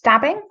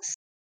stabbings.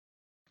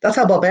 That's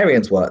how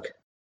barbarians work.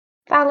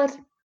 Valid.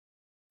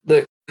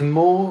 Look, the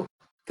more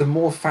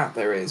fat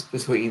there is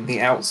between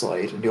the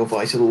outside and your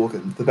vital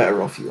organ, the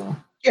better off you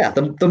are. Yeah,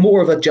 the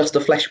more of just a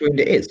flesh wound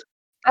it is.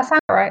 That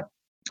sounds right.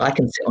 I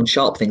can sit on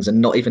sharp things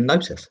and not even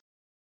notice.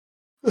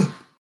 I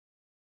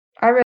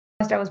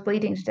realised I was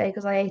bleeding today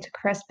because I ate a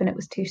crisp and it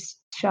was too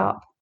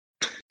sharp.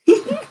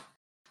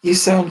 You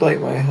sound like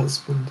my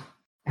husband.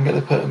 I'm going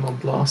to put him on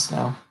blast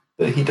now.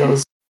 But he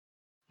does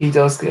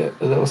get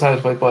a little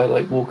satisfied by,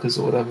 like, walkers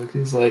or whatever,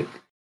 because he's like,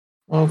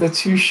 oh, they're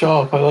too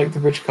sharp. I like the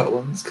rich cut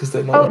ones because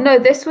they're not. Oh, no,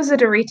 this was a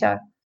Dorito.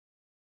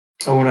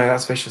 Oh, no,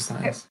 that's vicious.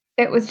 That is.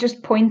 It was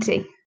just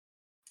pointy.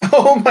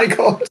 Oh, my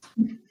God.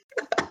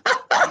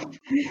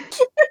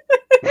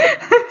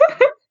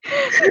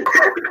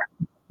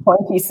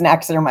 Pointy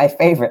snacks are my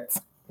favorites.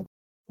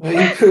 Oh, you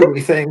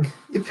pooey thing.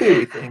 You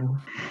pooey thing.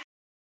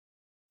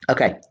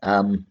 Okay,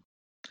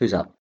 who's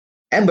up?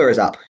 Ember is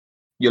up.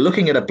 You're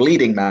looking at a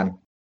bleeding man.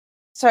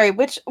 Sorry,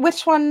 which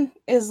one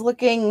is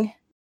looking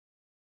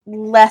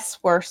less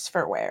worse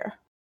for wear?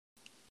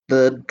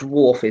 The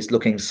dwarf is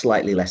looking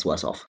slightly less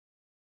worse off.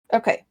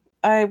 Okay,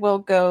 I will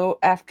go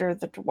after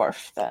the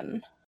dwarf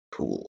then.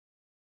 Cool.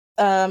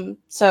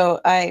 So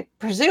I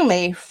presume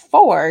a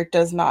 4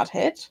 does not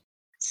hit.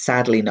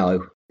 Sadly,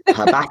 no.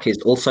 Her back is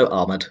also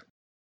armored.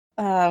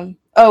 Oh,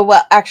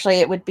 well, actually,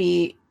 it would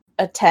be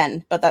a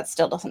 10, but that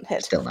still doesn't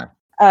hit. Still no.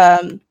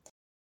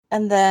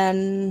 And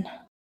then...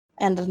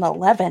 and an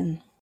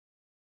 11.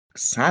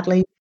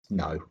 Sadly,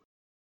 no.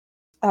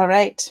 All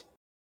right.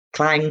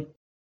 Clang.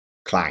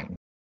 Clang.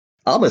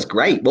 Armor's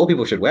great. More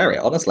people should wear it,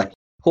 honestly.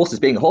 Horse is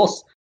being a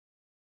horse.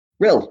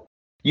 Rill,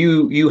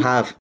 you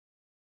have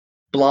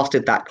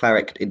blasted that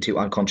cleric into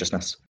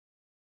unconsciousness.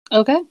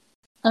 Okay.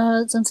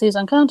 Since he's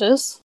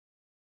unconscious,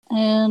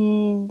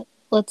 and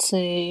let's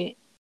see,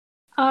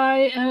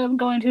 I am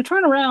going to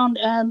turn around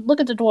and look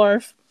at the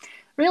dwarf,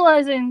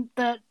 realizing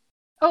that,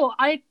 oh,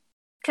 I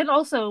can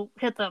also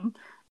hit them.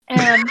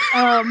 And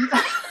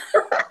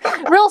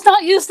Rill's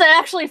not used to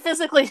actually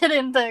physically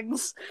hitting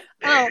things.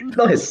 It's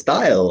not his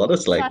style,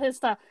 honestly. Not his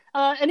style.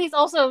 And he's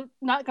also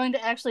not going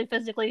to actually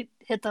physically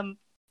hit them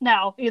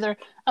now either,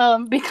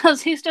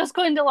 because he's just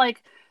going to,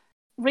 like,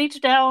 reach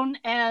down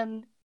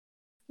and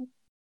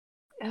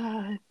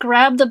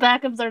grab the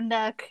back of their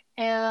neck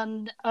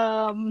and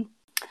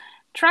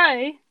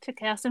try to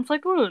cast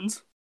Inflict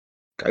Wounds.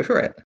 Go for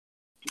it.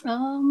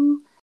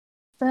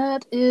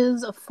 That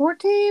is a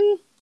 14.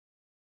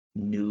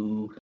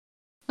 No.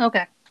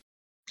 Okay.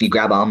 You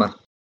grab armor.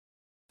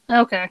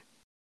 Okay.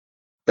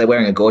 They're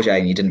wearing a gorget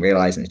and you didn't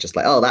realize, and it's just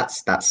like, oh,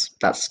 that's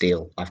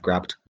steel. I've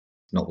grabbed,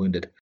 not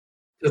wounded.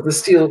 Does the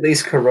steel at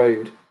least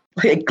corrode?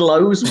 It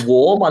glows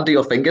warm under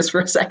your fingers for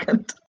a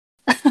second.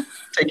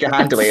 Take your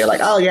hand away. You're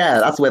like, oh yeah,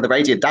 that's where the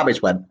radiant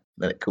damage went.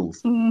 Then it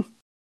cools.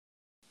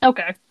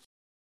 Okay.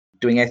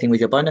 Doing anything with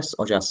your bonus,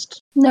 or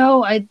just?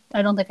 No, I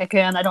don't think I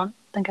can. I don't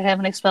think I have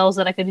any spells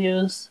that I could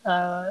use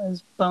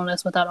as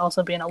bonus without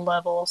also being a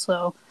level.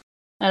 So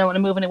I don't want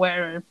to move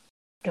anywhere or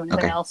do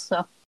anything else.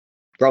 So.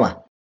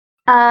 Roma.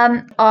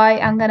 I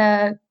am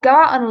gonna go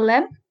out on a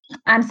limb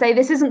and say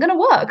this isn't gonna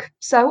work.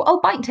 So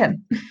I'll bite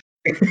him.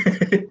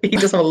 He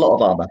does have a lot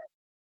of armor.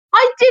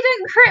 I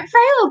didn't crit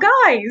fail,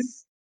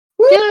 guys.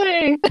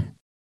 Yay! A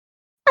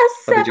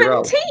What did you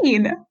roll?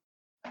 17.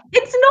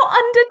 It's not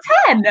under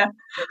 10.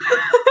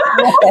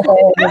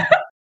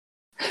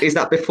 Is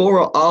that before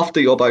or after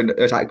your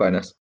attack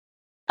bonus?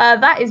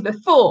 That is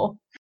before.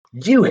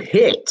 You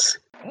hit.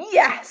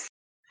 Yes.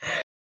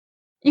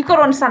 You've got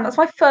to understand, that's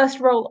my first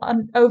roll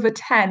on over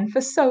 10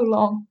 for so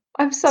long.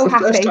 I'm so It's the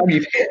happy. first time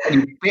you've hit,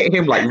 and you hit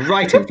him like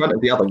right in front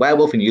of the other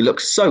werewolf, and you look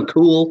so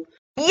cool.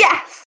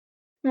 Yes.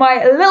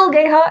 My little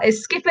gay heart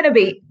is skipping a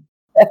beat.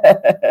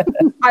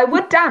 I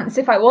would dance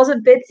if I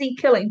wasn't busy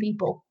killing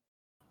people.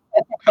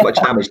 How much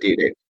damage do you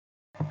do?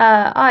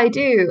 I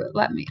do.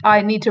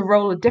 I need to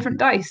roll a different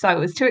dice. I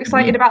was too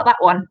excited about that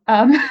one.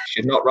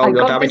 Should not roll I your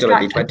got damage on a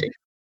distracted.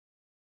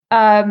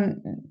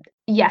 d20.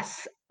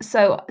 Yes.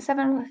 So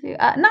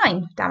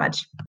 9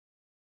 damage.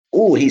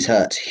 Oh, he's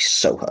hurt. He's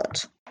so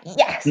hurt.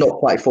 Yes. Not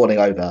quite falling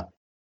over,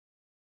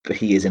 but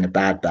he is in a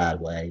bad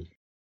way.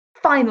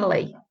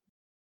 Finally.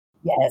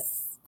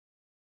 Yes.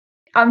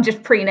 I'm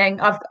just preening.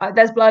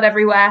 There's blood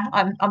everywhere.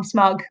 I'm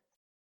smug.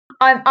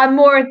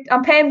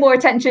 I'm paying more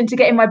attention to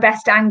getting my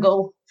best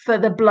angle for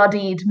the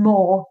bloodied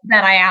more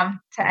than I am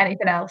to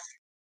anything else.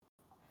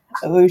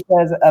 Lucia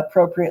has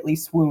appropriately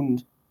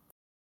swooned.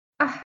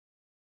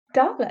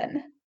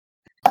 Darling.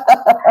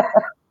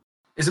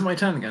 Is it my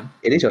turn again?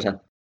 It is your turn.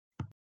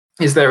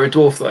 Is there a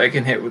dwarf that I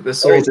can hit with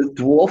this There is sword? a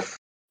dwarf.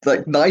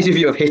 Like, neither of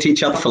you have hit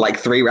each other for like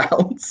 3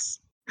 rounds.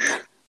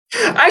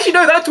 Actually,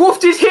 no, that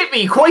dwarf did hit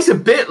me quite a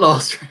bit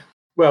last round.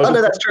 Well, Oh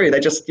no, that's true. They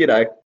just,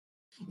 yeah,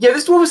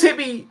 this dwarf has hit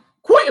me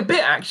quite a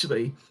bit,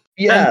 actually.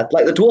 yeah,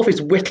 like the dwarf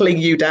is whittling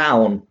you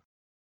down.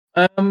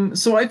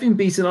 So I've been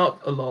beaten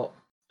up a lot,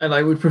 and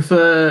I would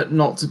prefer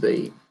not to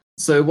be.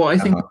 So what I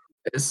think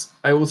is,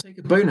 I will take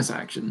a bonus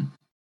action,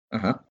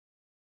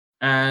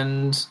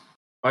 and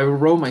I will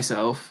roll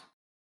myself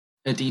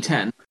a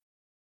d10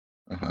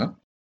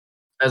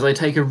 as I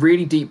take a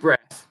really deep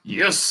breath.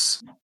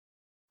 Yes.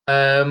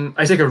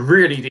 I take a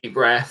really deep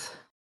breath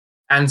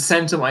and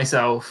center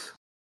myself,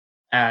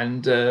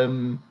 and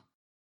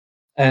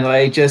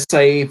I just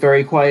say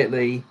very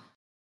quietly,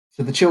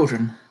 "For the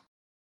children."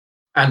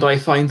 And I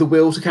find the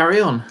will to carry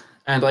on,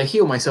 and I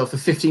heal myself for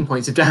 15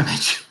 points of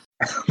damage.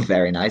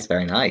 Very nice,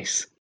 very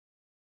nice.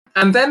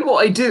 And then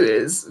what I do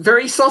is,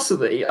 very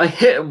saucily, I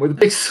hit him with a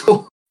big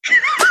sword,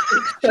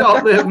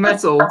 sharp bit of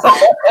metal.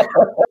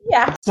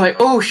 Yeah. It's like,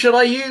 oh, should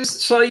I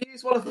use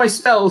one of my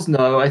spells?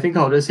 No, I think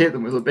I'll just hit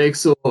them with a big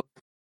sword,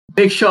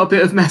 big sharp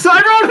bit of metal.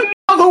 I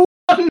rolled another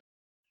one.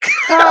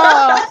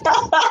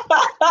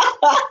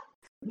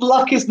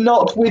 Luck is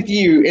not with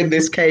you in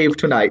this cave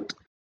tonight.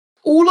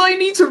 All I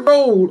need to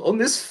roll on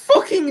this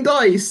fucking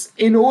dice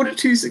in order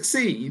to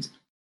succeed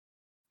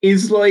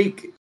is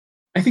like,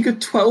 I think a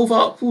 12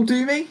 up will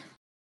do me.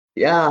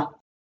 Yeah.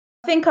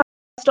 I think I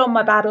lost on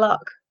my bad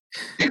luck.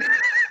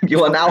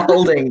 You are now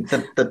holding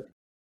the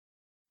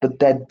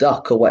dead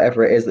duck or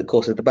whatever it is that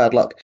causes the bad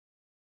luck.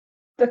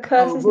 The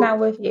curse is now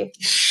with you.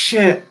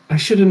 Shit, I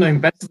should have known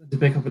better than to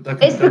pick up a duck.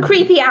 It's the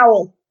creepy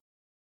owl.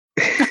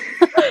 It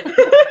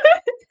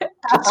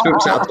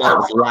swoops out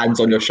and lands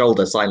on your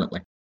shoulder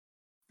silently.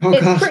 Oh,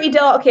 It's God. pretty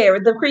dark here.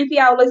 The creepy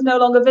owl is no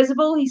longer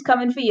visible. He's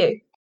coming for you.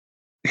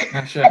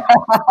 Ah, shit.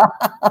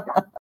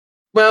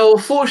 Well,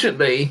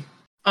 fortunately,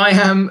 I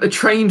am a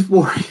trained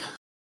warrior.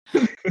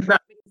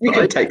 That means You that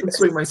can I take can this.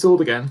 swing my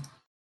sword again.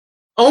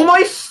 Oh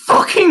my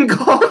fucking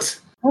god!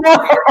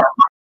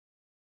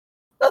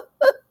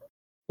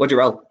 What'd you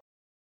roll?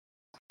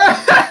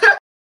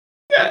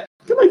 Yeah,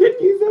 can I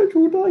get new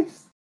virtual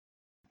dice?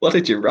 What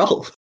did you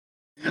roll?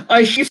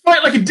 You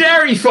fight like a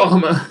dairy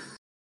farmer.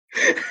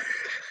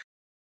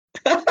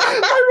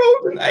 I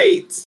rolled an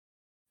 8.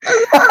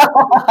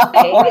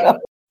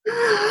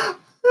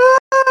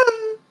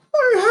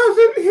 I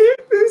haven't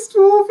hit this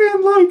dwarf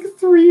in like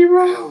 3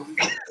 rounds.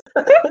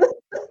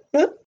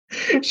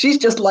 She's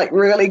just like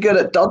really good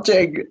at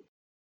dodging.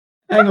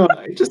 Hang on,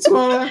 I just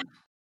wanna...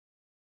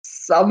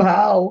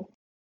 Somehow.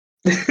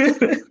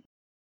 Hang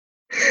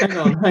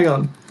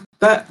on.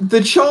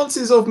 The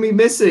chances of me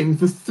missing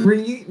for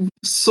 3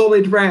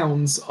 solid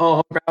rounds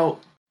are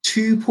about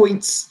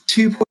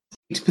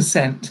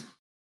 2.8%.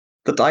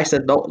 The dice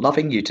are not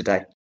loving you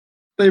today.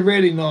 They're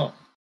really not.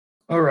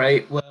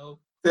 Alright, well,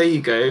 there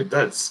you go.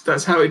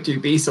 That's how it do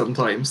be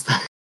sometimes.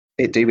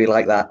 It do be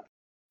like that.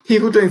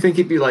 People don't think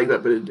it'd be like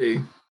that, but it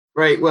do.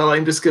 Right, well,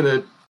 I'm just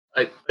gonna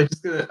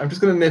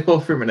nip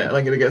off for a minute and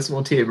I'm gonna get some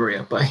more Tia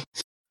Maria. Bye.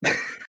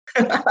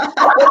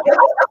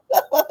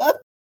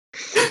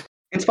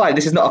 It's fine.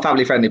 This is not a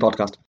family-friendly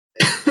podcast.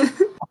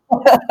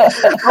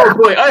 Oh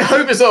boy, I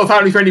hope it's not a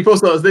family-friendly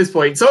podcast at this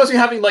point. Someone's been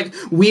having like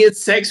weird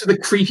sex with a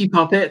creepy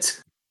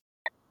puppet.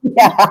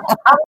 Yeah.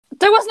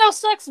 There was no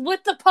sex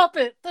with the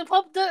puppet. The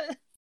puppet.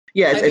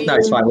 Yeah, no,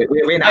 it's fine.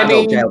 We're in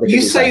adult jail. because You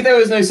it's say fine. there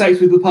was no sex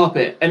with the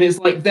puppet, and it's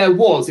like there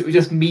was. It was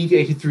just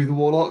mediated through the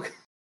warlock.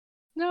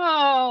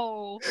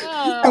 No.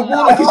 The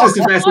warlock is just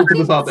a vessel for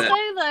the puppet.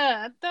 Say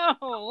that.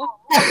 No.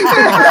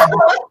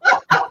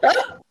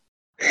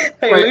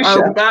 Hey, Right, Alicia.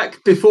 I'll be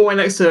back before my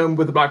next term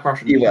with the Black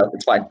Prussian. You will.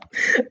 It's fine.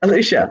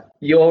 Alicia,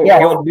 your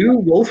new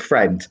wolf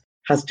friend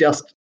has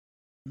just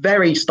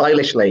very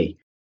stylishly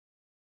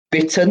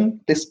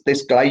bitten this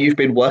guy you've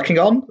been working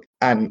on,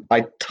 and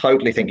I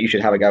totally think you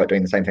should have a go at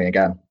doing the same thing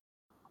again.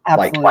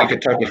 Absolutely. Like, I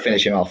could totally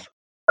finish him off.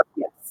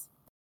 Yes.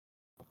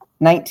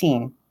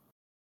 19.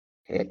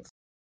 Hits.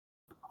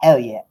 Hell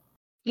yeah.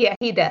 Yeah,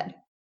 he dead.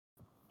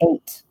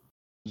 8.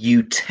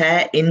 You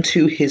tear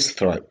into his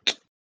throat.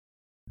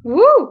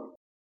 Woo!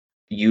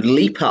 You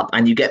leap up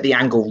and you get the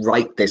angle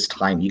right this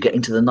time. You get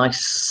into the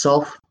nice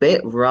soft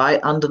bit right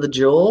under the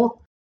jaw,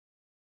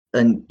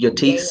 and your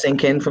teeth Yeah.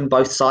 sink in from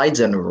both sides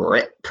and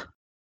rip.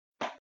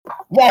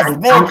 Yes,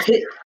 And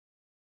bitch.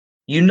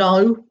 you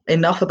know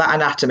enough about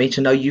anatomy to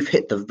know you've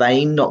hit the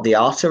vein, not the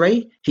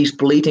artery. He's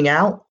bleeding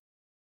out.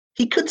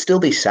 He could still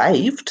be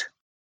saved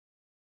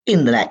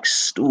in the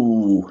next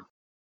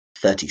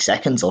 30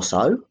 seconds or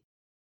so.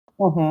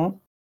 Mm-hmm.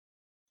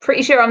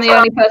 Pretty sure I'm the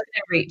only person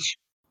in reach.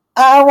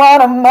 I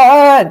want a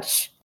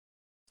munch.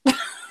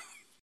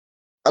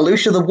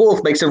 Alusha the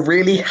wolf makes a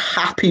really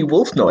happy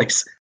wolf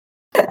noise.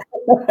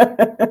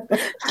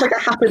 It's like a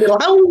happy little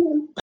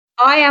howl.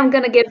 I am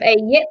going to give a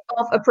yip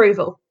of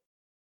approval.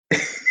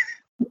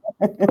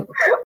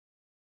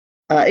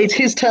 It's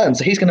his turn,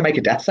 so he's going to make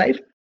a death save.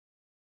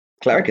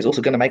 Cleric is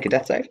also going to make a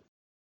death save.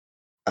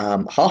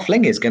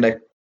 Halfling is going to...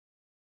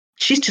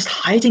 She's just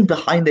hiding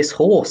behind this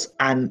horse,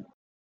 and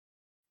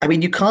I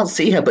mean, you can't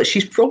see her, but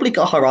she's probably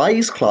got her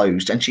eyes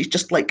closed, and she's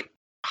just like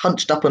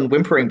hunched up and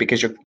whimpering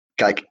because you're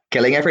like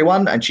killing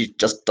everyone, and she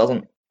just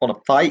doesn't want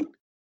to fight.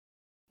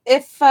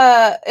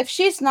 If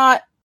she's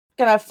not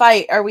gonna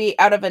fight, are we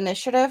out of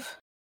initiative?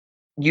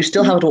 You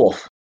still have a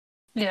dwarf.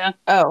 Yeah.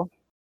 Oh.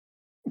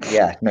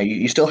 Yeah, no,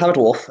 you still have a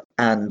dwarf,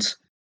 and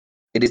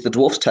it is the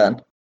dwarf's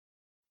turn,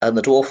 and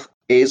the dwarf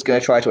is going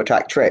to try to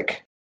attack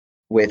Trick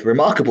with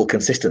remarkable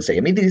consistency.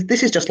 I mean,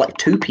 this is just like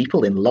two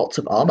people in lots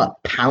of armor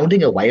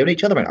pounding away on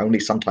each other and only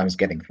sometimes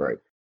getting through.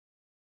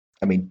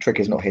 I mean, Trick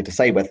is not here to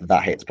say whether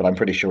that hits, but I'm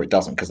pretty sure it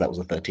doesn't because that was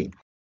a 13.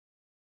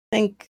 I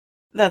think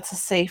that's a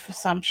safe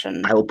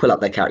assumption. I will pull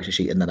up their character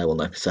sheet and then I will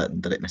know for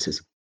certain that it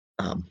misses.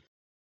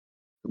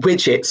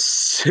 Which it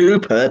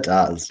super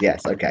does.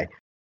 Yes, okay.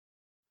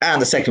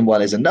 And the second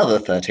one is another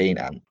 13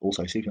 and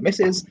also super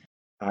misses.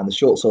 And the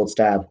short sword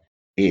stab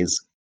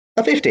is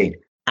a 15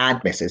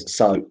 and misses.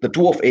 So the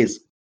dwarf is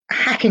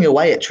hacking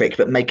away at Trick,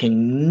 but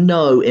making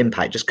no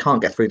impact. Just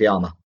can't get through the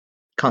armor.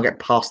 Can't get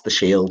past the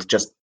shield.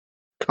 Just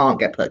can't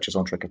get purchase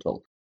on Trick at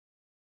all.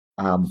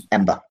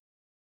 Ember.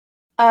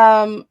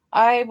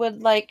 I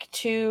would like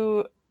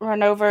to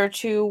run over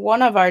to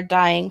one of our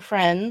dying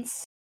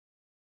friends.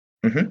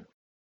 Mm-hmm.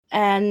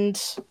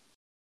 And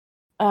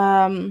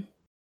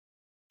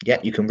yeah,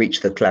 you can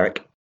reach the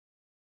cleric.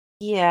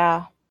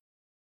 Yeah.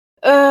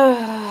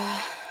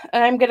 And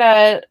I'm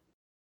gonna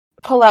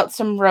pull out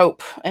some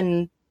rope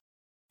and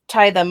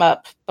tie them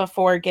up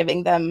before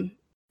giving them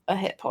a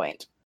hit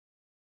point.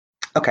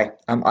 Okay.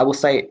 I will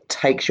say it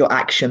takes your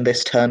action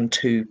this turn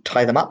to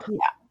tie them up. Yeah.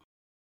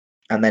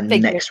 And then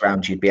Figured. next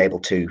round you'd be able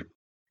to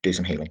do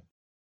some healing.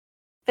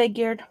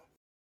 Figured.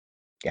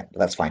 Yeah,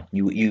 that's fine.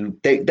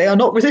 They are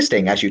not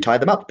resisting as you tie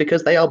them up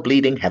because they are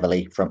bleeding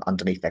heavily from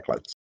underneath their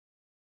clothes.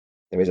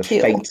 There is a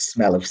Cute. faint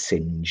smell of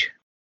singe.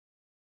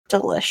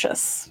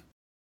 Delicious.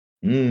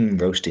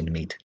 Roasted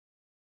meat.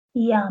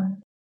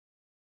 Yum.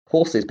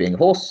 Horses being a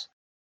horse.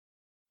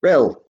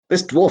 Rill,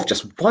 this dwarf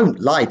just won't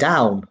lie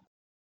down.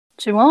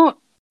 She won't.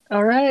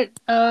 All right.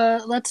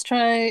 Let's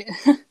try.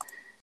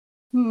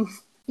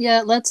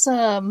 Yeah. Let's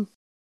try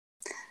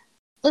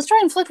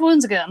inflict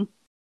wounds again.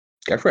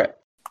 Go for it.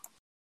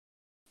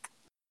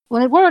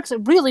 When it works,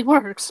 it really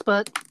works.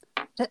 But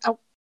it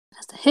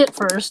has to hit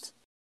first.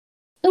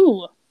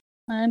 Ooh,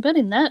 I'm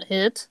betting that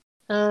hit.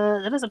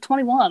 That is a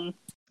 21.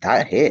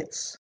 That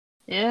hits.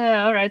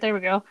 Yeah. All right. There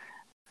we go.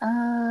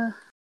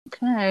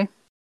 Okay.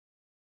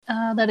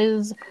 That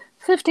is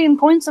 15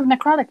 points of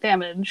necrotic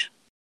damage.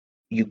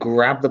 You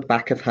grab the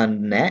back of her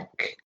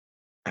neck,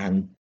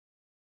 and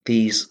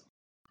these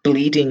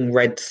bleeding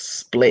red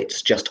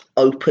splits just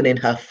open in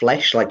her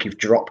flesh like you've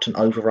dropped an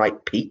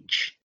overripe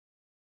peach.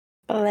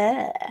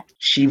 Bleh.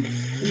 She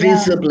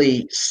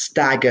visibly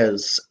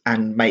staggers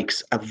and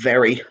makes a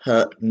very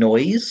hurt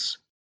noise.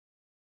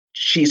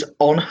 She's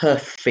on her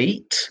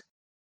feet,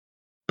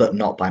 but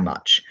not by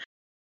much.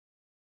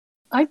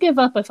 I'd give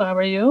up if I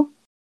were you.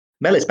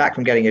 Mel is back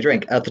from getting a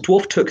drink. The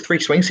dwarf took 3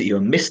 swings at you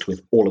and missed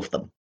with all of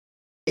them.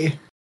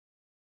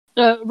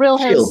 Rill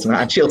Shields, has,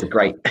 man, shields are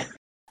great.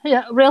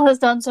 yeah, Rill has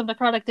done some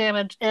necrotic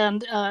damage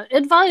and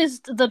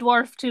advised the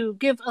dwarf to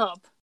give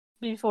up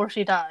before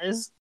she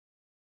dies.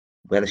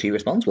 Whether she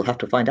responds, we'll have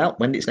to find out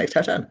when it's next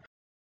her turn.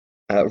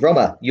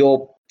 Roma,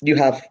 your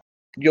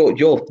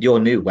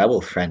new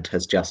werewolf friend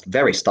has just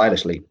very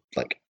stylishly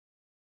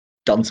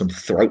done some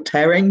throat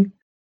tearing.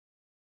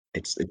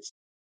 It's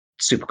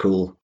super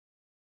cool.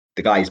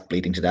 The guy's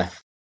bleeding to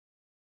death.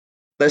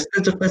 There's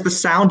the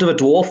sound of a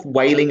dwarf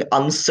wailing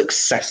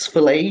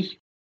unsuccessfully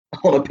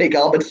on a big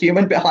armored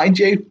human behind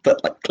you,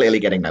 but clearly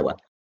getting nowhere.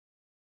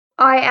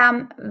 I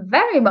am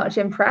very much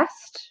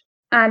impressed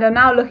and am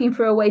now looking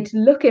for a way to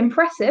look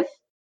impressive.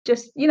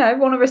 Just,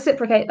 want to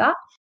reciprocate that.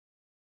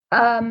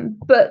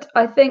 But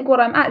I think what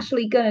I'm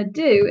actually going to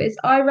do is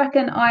I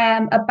reckon I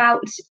am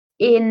about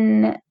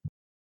in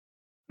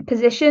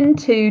position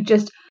to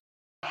just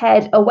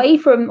head away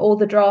from all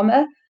the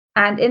drama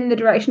and in the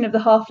direction of the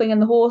halfling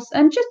and the horse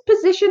and just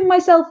position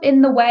myself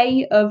in the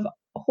way of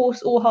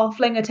horse or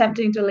halfling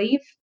attempting to leave.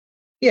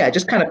 Yeah,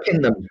 just kind of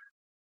pin them.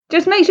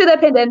 Just make sure they're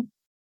pinned in.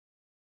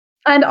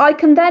 And I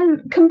can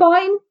then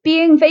combine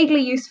being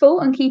vaguely useful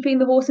and keeping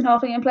the horse and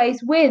halfling in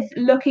place with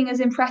looking as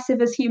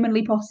impressive as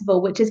humanly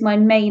possible, which is my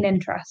main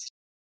interest.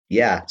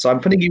 Yeah, so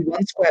I'm putting you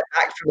 1 square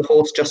back from the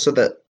horse just so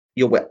that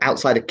you're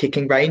outside of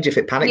kicking range if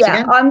it panics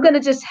again. Yeah, I'm going to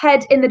just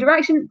head in the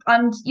direction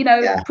and,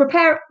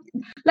 prepare.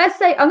 Let's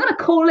say I'm going to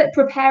call it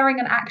preparing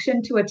an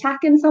action to attack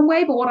in some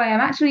way, but what I am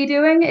actually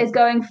doing is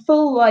going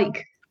full,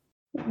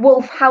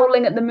 wolf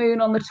howling at the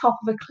moon on the top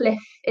of a cliff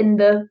in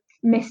the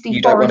misty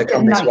You don't want forest to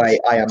come at this night. way.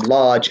 I am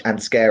large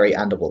and scary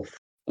and a wolf.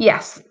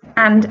 Yes,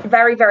 and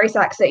very, very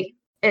sexy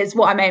is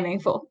what I'm aiming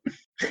for.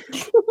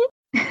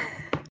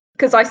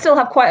 Because I still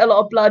have quite a lot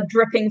of blood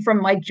dripping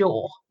from my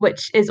jaw,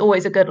 which is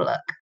always a good look.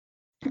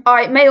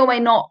 I may or may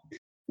not.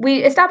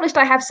 We established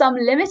I have some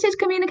limited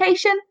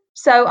communication,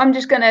 so I'm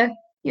just gonna,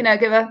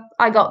 give a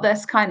 "I got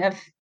this" kind of,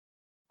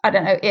 I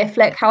don't know, ear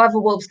flick. However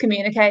wolves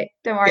communicate.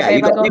 Don't worry, Yeah,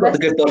 babe. you've got this. the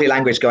good body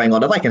language going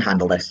on, and I can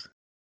handle this.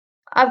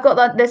 I've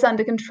got this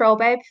under control,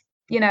 babe.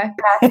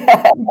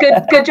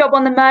 Good job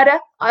on the murder.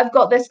 I've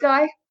got this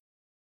guy.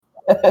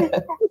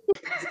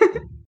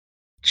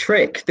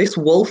 Trick, this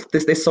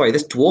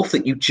dwarf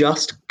that you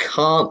just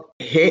can't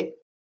hit.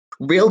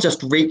 Real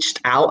just reached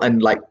out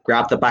and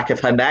grabbed the back of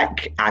her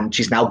neck, and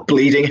she's now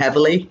bleeding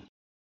heavily.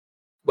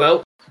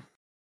 Well,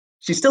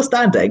 she's still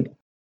standing.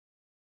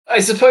 I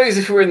suppose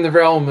if we're in the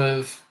realm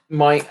of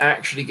might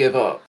actually give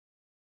up,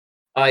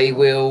 I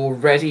will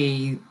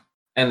ready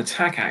an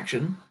attack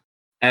action,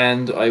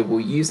 and I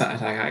will use that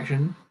attack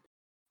action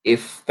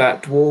if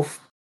that dwarf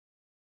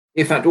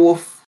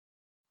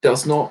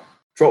does not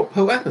drop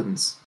her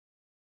weapons.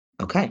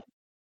 Okay.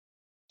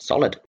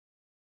 Solid.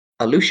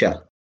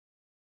 Alusha.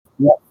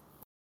 Yep.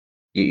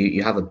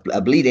 You have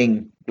a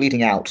bleeding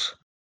out,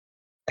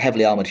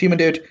 heavily armored human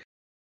dude,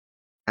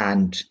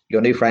 and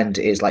your new friend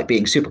is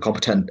being super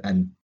competent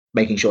and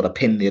making sure to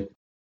pin the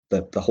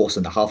horse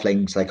and the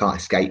halfling so they can't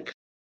escape.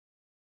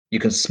 You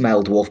can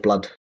smell dwarf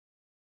blood.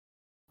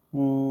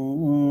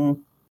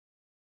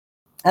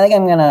 I think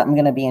I'm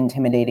gonna be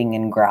intimidating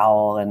and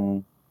growl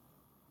and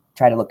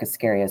try to look as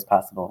scary as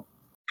possible.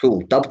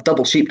 Cool.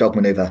 Double sheepdog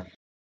maneuver.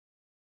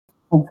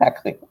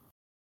 Exactly.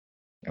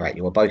 All right,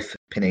 you are both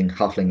pinning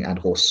halfling and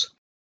horse,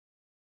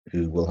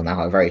 who will now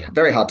have a very,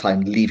 very hard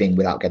time leaving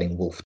without getting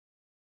wolfed.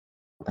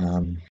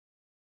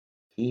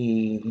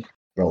 He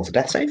rolls a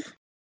death save.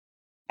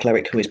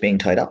 Cleric, who is being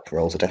tied up,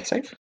 rolls a death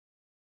save.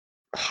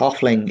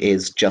 Halfling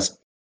is just,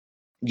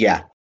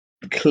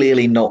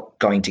 clearly not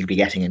going to be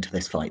getting into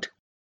this fight.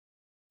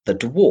 The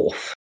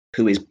dwarf,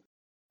 who is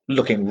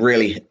looking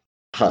really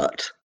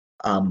hurt,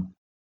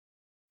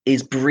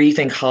 is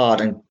breathing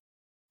hard and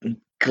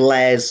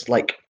glares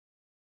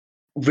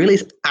really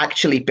is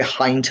actually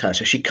behind her,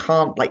 so she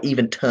can't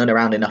even turn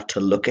around enough to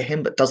look at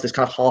him, but does this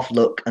kind of half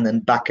look and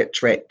then back at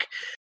Trick,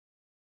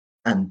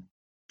 and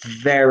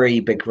very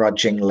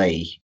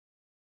begrudgingly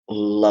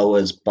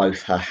lowers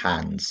both her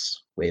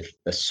hands with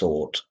the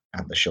sword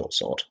and the short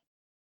sword.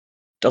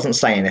 Doesn't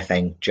say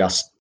anything,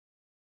 just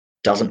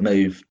doesn't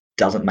move,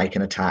 doesn't make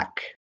an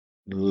attack,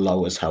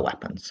 lowers her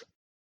weapons.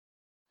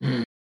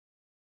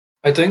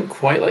 I don't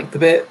quite like the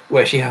bit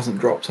where she hasn't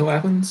dropped her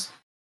weapons.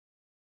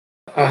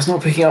 I was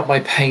not picking up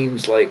my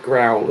pained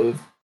growl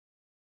of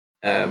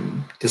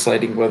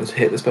deciding whether to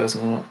hit this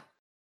person or not.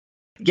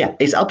 Yeah,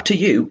 it's up to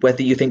you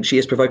whether you think she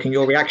is provoking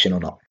your reaction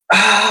or not.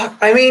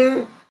 I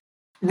mean,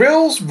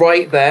 Rill's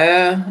right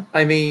there.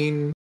 I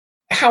mean,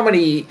 how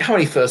many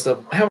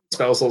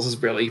spell slots has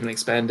Rill even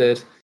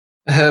expended?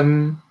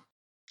 It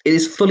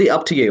is fully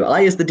up to you.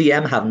 I, as the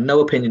DM, have no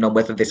opinion on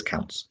whether this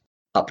counts.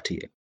 Up to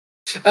you.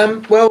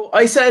 Well,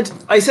 I said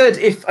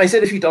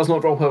if she does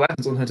not drop her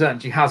weapons on her turn,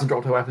 she hasn't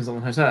dropped her weapons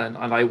on her turn,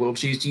 and I will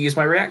choose to use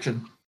my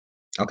reaction.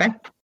 Okay.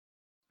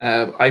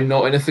 I'm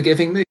not in a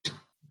forgiving mood.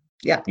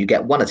 Yeah, you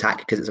get one attack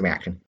because it's a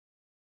reaction.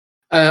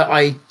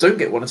 I don't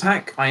get one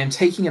attack. I am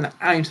taking a.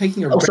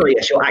 Oh, sorry.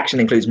 Yes, your action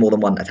includes more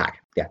than one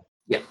attack. Yeah.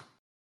 Yeah.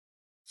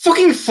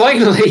 Fucking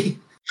finally.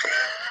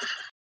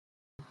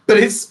 But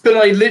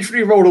I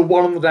literally rolled a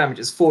 1 on the damage.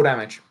 It's 4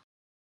 damage.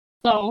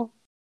 So.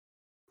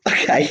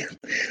 Okay.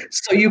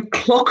 So you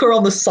clock her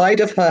on the side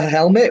of her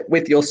helmet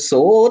with your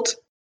sword,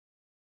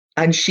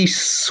 and she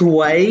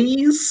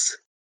sways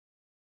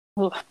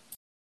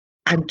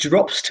and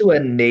drops to her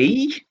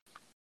knee,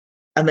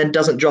 and then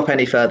doesn't drop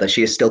any further.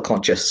 She is still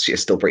conscious. She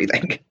is still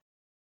breathing.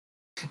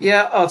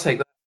 Yeah, I'll take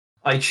that.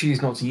 I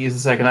choose not to use the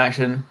second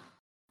action.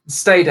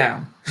 Stay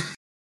down.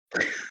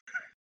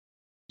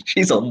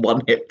 She's on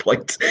 1 hit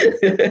point.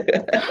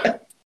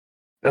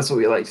 That's what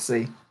we like to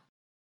see.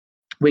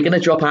 We're going to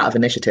drop out of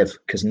initiative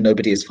because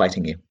nobody is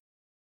fighting you.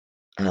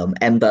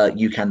 Ember,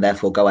 you can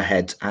therefore go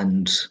ahead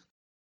and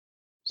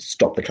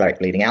stop the cleric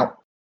bleeding out.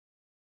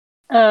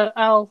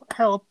 I'll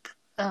help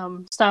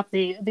stop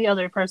the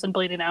other person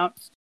bleeding out.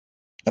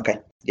 Okay,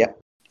 yep.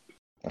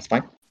 That's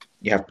fine.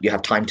 You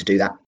have time to do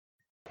that.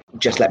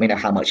 Just let me know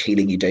how much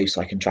healing you do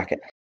so I can track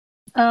it.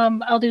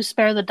 I'll do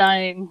Spare the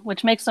Dying,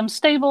 which makes them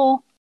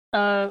stable,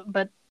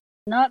 but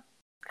not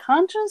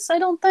conscious, I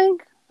don't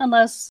think,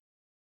 unless...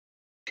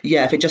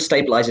 Yeah, if it just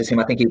stabilizes him,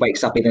 I think he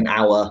wakes up in an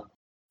hour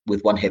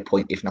with 1 hit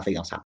point if nothing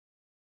else happens.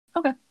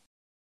 Okay.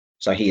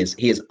 So he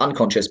is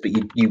unconscious, but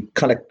you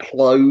kind of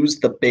close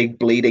the big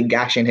bleeding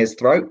gash in his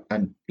throat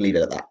and leave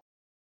it at that.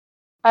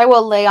 I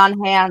will lay on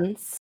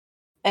hands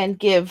and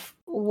give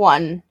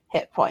 1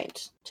 hit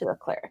point to the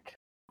cleric.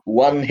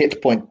 1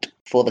 hit point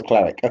for the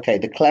cleric. Okay,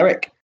 the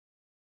cleric,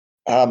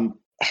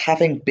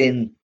 having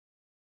been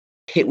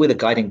hit with a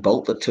guiding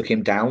bolt that took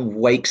him down,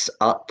 wakes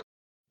up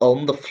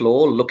on the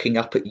floor looking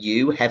up at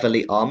you,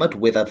 heavily armored,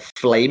 with a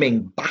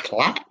flaming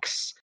battle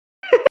axe.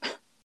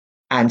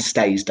 and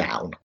stays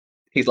down.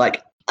 He's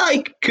like,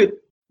 I could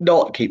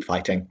not keep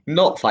fighting.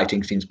 Not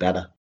fighting seems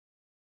better.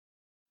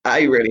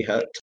 I really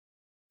hurt.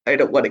 I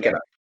don't want to get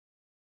up.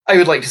 I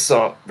would like to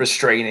start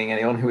restraining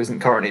anyone who isn't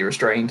currently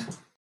restrained.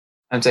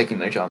 I'm taking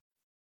no chance.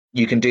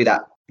 You can do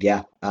that,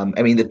 yeah.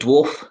 I mean, the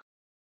dwarf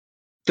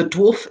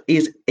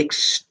is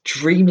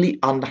extremely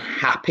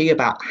unhappy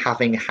about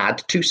having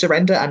had to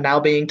surrender and now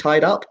being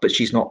tied up, but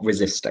she's not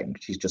resisting.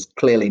 She's just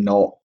clearly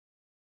not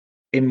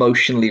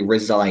emotionally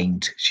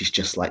resigned. She's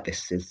just like,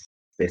 this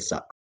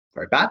sucks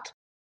very bad.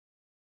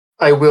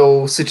 I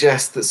will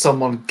suggest that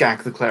someone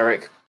gag the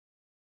cleric.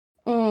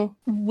 We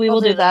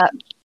will do that.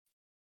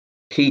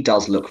 He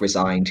does look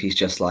resigned. He's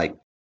just like,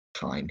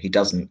 fine. He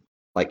doesn't,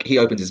 like, he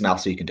opens his mouth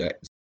so you can do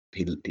it.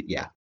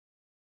 Yeah.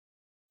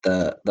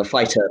 The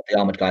fighter, the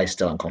armored guy, is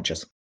still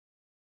unconscious.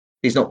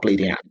 He's not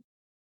bleeding out.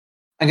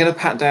 I'm going to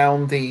pat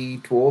down the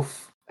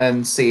dwarf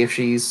and see if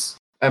she's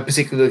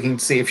particularly looking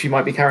to see if she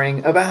might be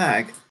carrying a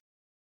bag.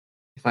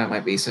 If I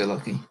might be so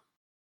lucky.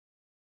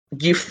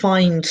 You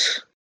find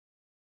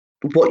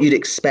what you'd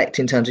expect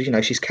in terms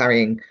of, she's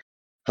carrying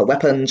her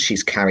weapons,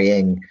 she's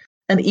carrying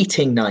an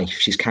eating knife,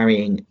 she's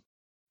carrying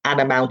an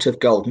amount of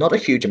gold, not a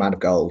huge amount of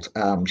gold.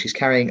 She's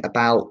carrying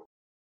about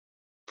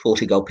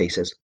 40 gold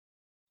pieces,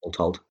 all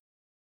told.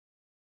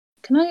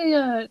 Can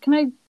I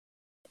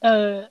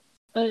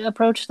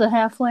approach the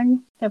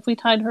halfling? Have we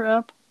tied her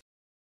up?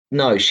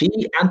 No, she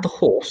and the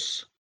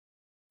horse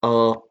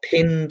are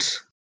pinned.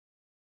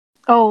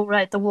 Oh,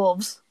 right, the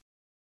wolves.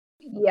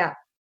 Yeah.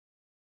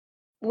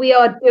 We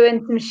are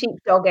doing some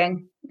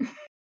sheepdogging.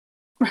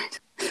 Right.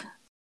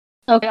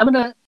 Okay, I'm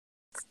gonna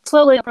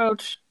slowly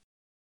approach.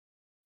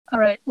 All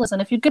right,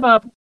 listen, if you give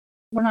up,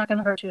 we're not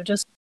gonna hurt you.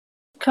 Just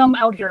come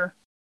out here,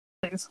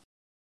 please.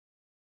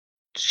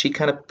 She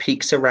kind of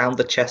peeks around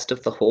the chest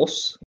of the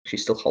horse.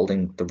 She's still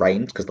holding the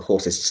reins because the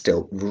horse is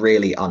still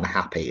really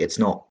unhappy. It's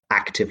not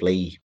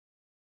actively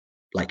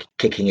like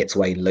kicking its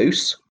way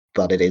loose,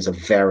 but it is a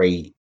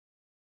very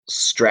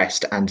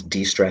stressed and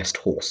de-stressed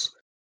horse.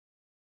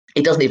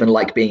 It doesn't even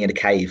like being in a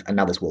cave, and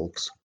now there's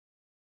wolves.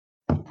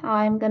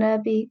 I'm gonna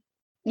be.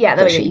 Yeah,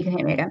 there we go. You can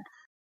hear me again.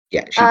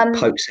 Yeah, she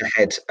pokes her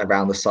head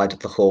around the side of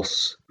the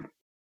horse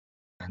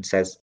and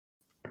says,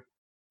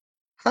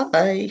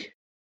 "Hi."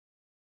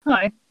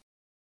 Hi.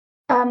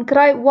 Could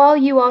I, while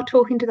you are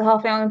talking to the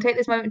halfling, I'm going to take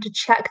this moment to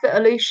check that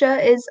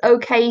Alusha is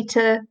okay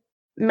to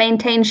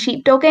maintain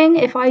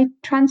sheepdogging if I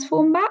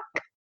transform back?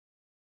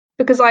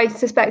 Because I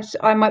suspect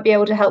I might be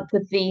able to help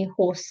with the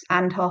horse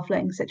and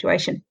halfling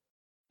situation.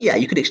 Yeah,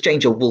 you could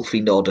exchange a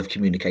wolfy nod of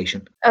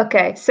communication.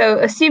 Okay, so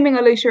assuming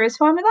Alusha is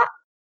fine with that?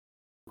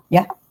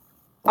 Yeah.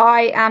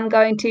 I am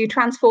going to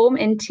transform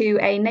into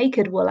a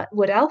naked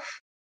wood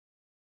elf,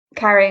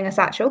 carrying a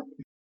satchel.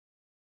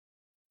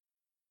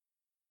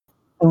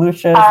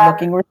 Alusha is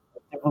looking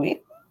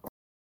respectively.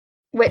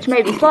 Which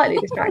may be slightly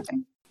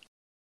distracting.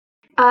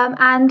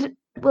 And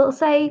we'll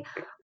say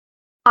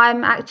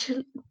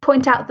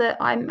point out that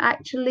I'm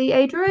actually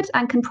a druid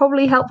and can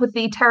probably help with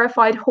the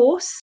terrified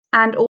horse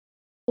and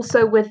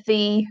also with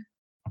the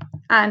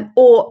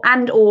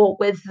or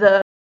with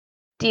the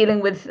dealing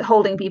with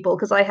holding people,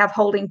 because I have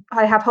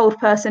hold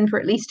person for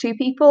at least 2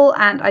 people,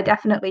 and I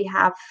definitely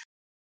have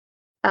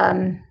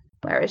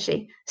where is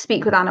she?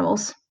 Speak with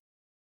animals.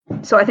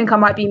 So I think I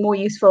might be more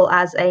useful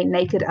as a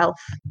naked elf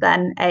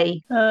than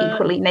a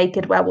equally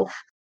naked werewolf.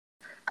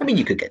 I mean,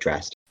 you could get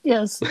dressed.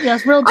 Yes.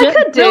 Real I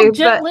could do,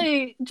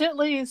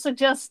 gently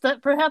suggests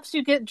that perhaps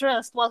you get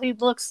dressed while he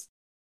looks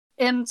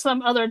in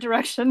some other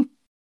direction.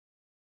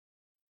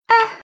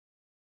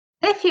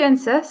 If you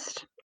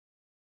insist.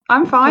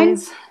 I'm fine.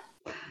 Please.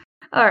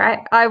 All right,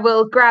 I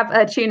will grab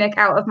a tunic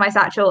out of my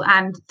satchel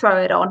and throw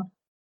it on,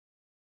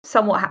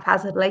 somewhat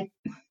haphazardly.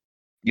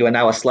 You are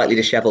now a slightly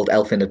disheveled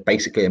elf in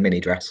basically a mini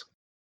dress.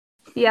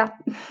 Yeah.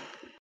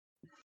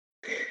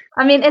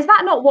 I mean, is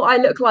that not what I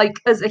look like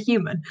as a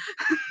human?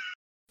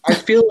 I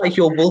feel like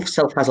your wolf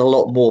self has a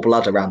lot more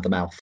blood around the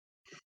mouth.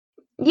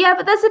 Yeah,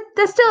 but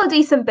there's still a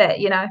decent bit,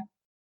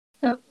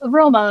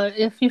 Roma,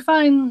 if you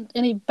find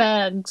any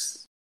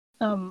bags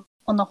on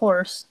the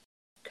horse,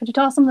 could you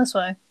toss them this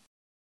way?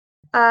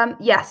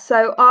 Yes,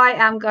 so I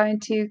am going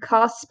to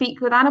cast Speak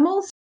with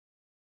Animals.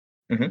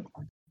 Mm-hmm.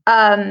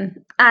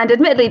 And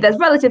admittedly, there's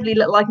relatively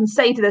little I can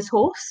say to this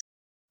horse.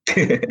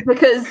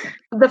 Because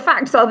the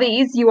facts are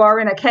these: you are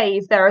in a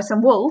cave, there are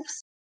some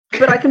wolves.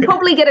 But I can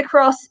probably get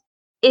across,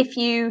 if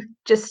you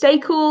just stay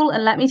cool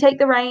and let me take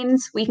the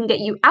reins, we can get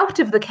you out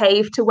of the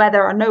cave to where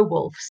there are no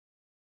wolves.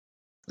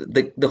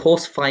 The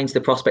horse finds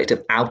the prospect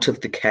of out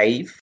of the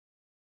cave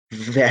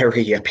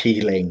very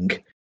appealing.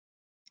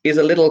 Is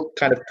a little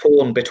kind of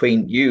torn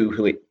between you,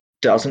 who it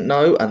doesn't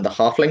know, and the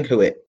halfling, who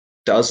it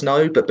does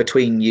know, but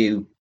between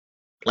you,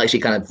 like, she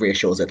kind of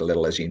reassures it a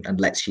little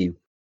and lets you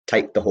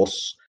take the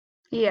horse.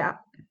 Yeah.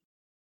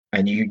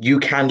 And you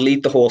can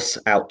lead the horse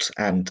out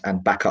and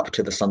back up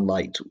to the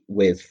sunlight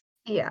with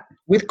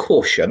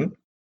caution,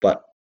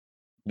 but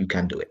you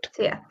can do it.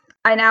 So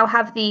I now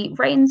have the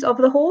reins of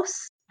the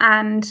horse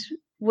and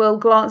will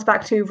glance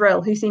back to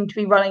Vril, who seemed to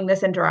be running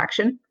this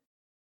interaction.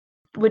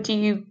 do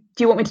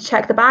you want me to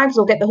check the bags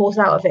or get the horse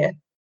out of here?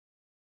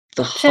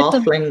 The Check the-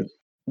 halfling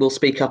will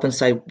speak up and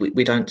say,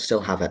 we don't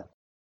still have it.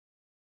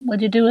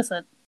 What'd you do with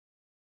it?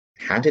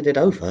 Handed it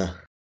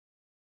over.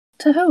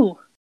 To who?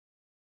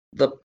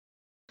 The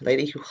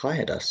lady who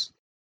hired us.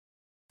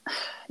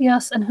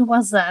 Yes, and who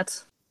was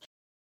that?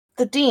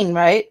 The dean,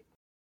 right?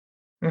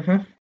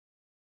 Mm-hmm.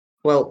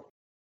 Well,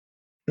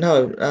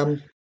 no,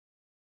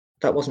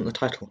 that wasn't the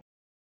title.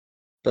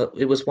 But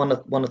it was one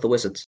of the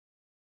wizards.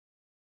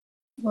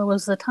 What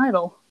was the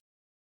title?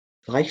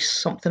 Vice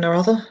something or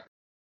other?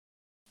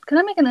 Can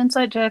I make an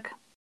insight check?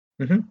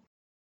 Mm-hmm.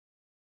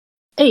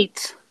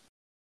 8.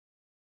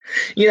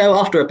 You know,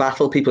 after a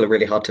battle, people are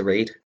really hard to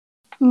read.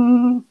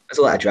 Mm, There's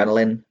a lot of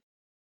adrenaline.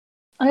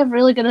 I have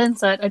really good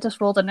insight. I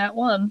just rolled a nat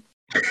 1.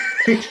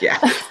 Yeah.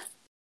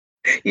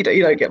 You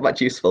don't get much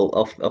useful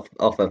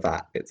off of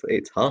that.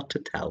 It's hard to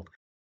tell.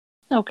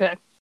 Okay.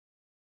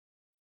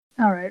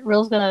 Alright,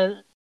 Rill's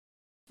gonna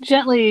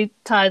gently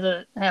tie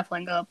the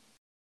halfling up.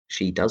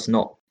 She does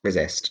not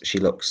resist. She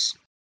looks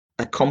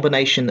a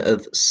combination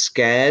of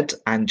scared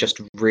and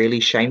just really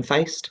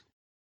shamefaced.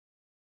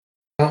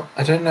 Well,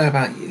 I don't know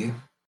about you,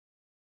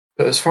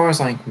 but as far as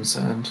I'm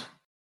concerned,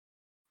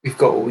 we've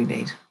got all we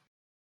need.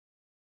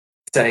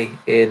 Say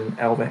in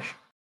Elvish.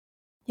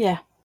 Yeah.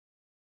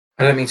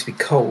 I don't mean to be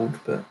cold,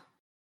 but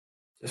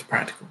just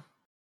practical.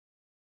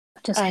 I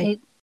just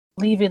hate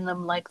leaving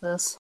them like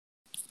this.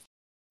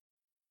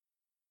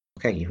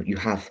 Okay, you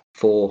have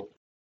 4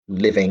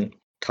 living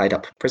tied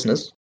up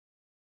prisoners.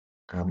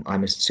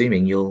 I'm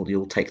assuming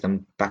you'll take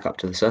them back up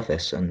to the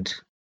surface and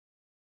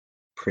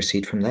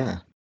proceed from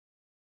there.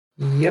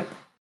 Yep.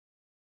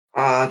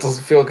 It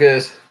doesn't feel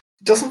good. It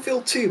doesn't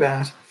feel too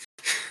bad.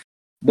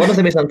 One of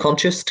them is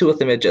unconscious. 2 of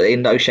them are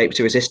in no shape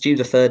to resist you.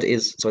 The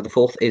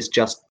 4th is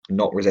just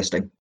not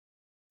resisting.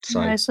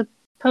 So I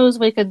suppose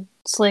we could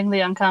sling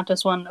the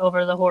unconscious one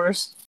over the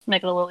horse,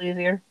 make it a little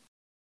easier.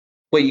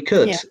 well, you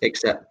could, Yeah.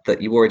 except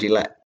that you already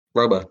let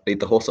Roma lead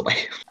the horse away.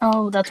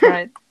 Oh, that's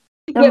right.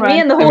 Yeah, me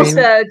and the horse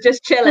are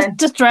just chilling.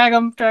 Just drag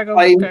him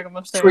I'm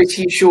upstairs.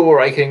 pretty sure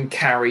I can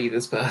carry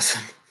this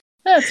person.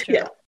 That's true.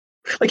 Yeah.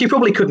 Like, you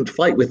probably couldn't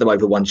fight with them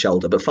over one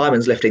shoulder, but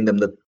Fireman's lifting them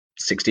the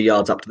 60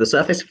 yards up to the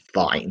surface.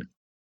 Fine.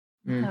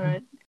 Mhm. All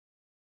right.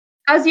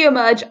 As you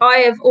emerge, I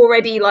have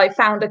already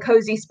found a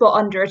cozy spot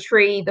under a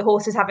tree. The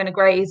horse is having a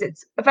graze.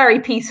 It's a very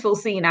peaceful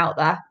scene out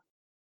there.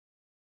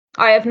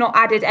 I have not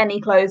added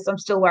any clothes. I'm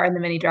still wearing the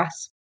mini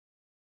dress.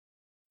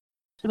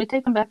 Should we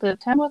take them back to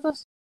town with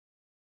us?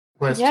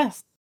 Where's-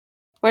 Yes.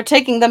 We're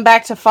taking them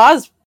back to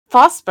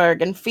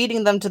Fosberg and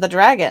feeding them to the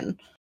dragon.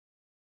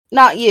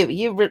 Not you.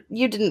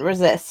 You didn't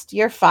resist.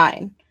 You're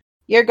fine.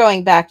 You're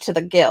going back to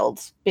the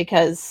guild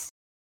because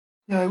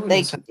Yeah, I wouldn't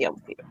they say can deal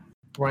with you.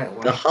 right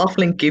away. The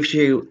halfling gives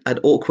you an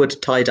awkward,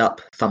 tied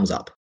up thumbs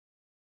up.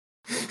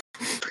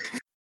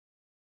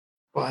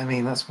 Well, I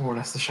mean, that's more or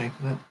less the shape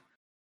of it.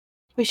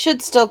 We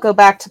should still go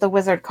back to the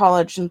wizard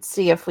college and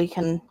see if we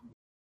can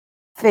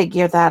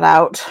figure that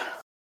out.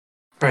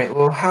 Right,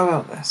 well, how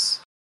about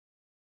this?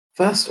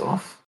 First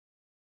off,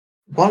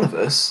 one of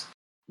us,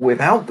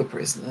 without the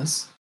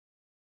prisoners,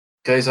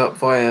 goes up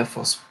via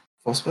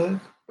Fosberg.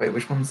 Wait,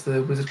 which one's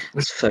the wizard?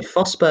 So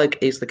Fosberg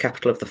is the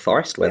capital of the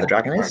forest where the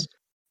dragon is.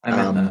 I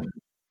meant that.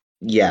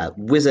 Yeah,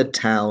 Wizard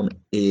Town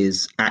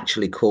is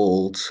actually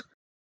called...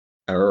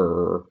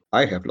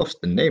 I have lost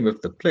the name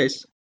of the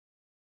place.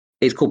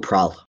 It's called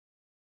Pral.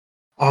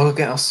 I'll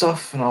get our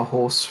stuff and our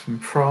horse from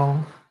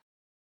Prol.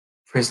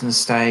 Prisoners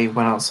stay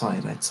well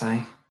outside, I'd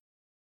say.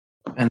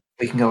 And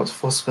we can go up to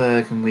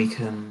Fosberg and we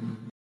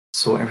can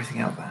sort everything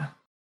out there.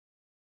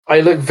 I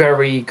look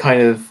very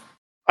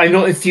I'm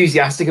not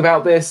enthusiastic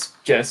about this,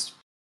 just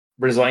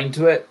resigned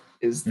to it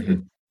is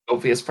the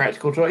obvious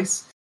practical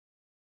choice.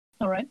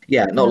 All right.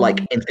 Yeah, not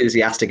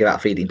enthusiastic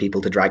about feeding people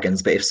to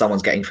dragons, but if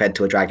someone's getting fed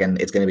to a dragon,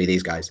 it's going to be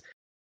these guys.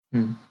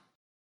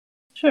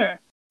 Sure.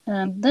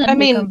 And then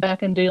we come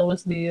back and deal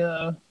with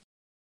the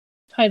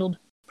titled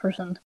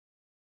person.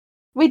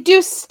 We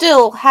do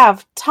still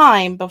have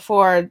time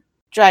before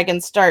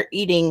dragons start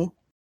eating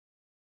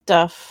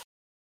stuff.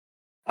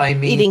 I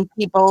mean, eating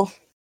people.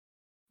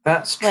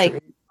 That's true.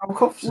 How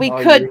confident we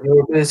are could you in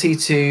your ability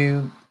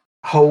to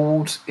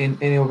hold, in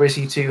your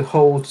ability to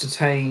hold,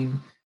 detain,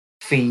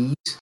 feed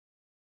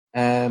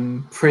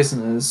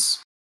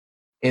prisoners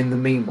in the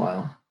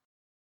meanwhile?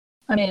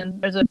 I mean,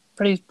 there's a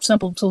pretty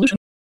simple solution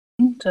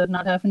to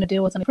not having to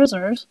deal with any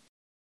prisoners.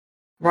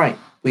 Right.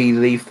 We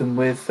leave them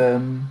with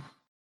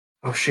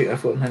oh shoot,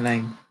 I've forgotten her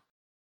name.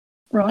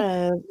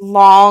 Right.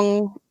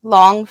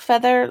 Long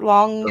feather,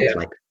 long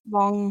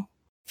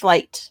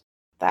flight.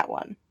 That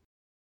one.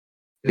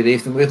 We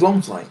leave them with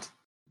long flight.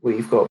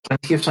 We've got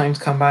plenty of time to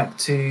come back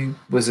to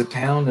Wizard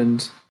Town,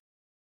 and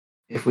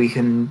if we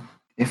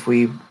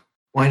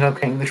wind up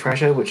getting the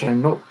treasure, which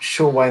I'm not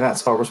sure why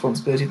that's our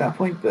responsibility at that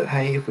point, but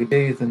hey, if we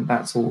do, then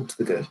that's all to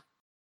the good.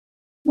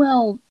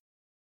 Well,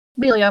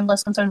 really, I'm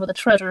less concerned with the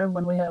treasure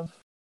when we have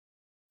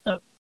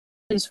at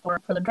least for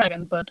the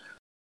dragon, but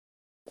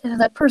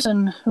that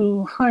person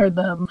who hired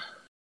them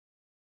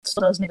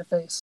still does need a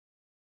face.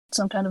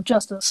 some kind of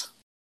justice.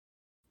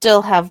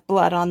 Still have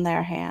blood on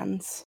their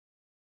hands.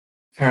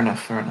 Fair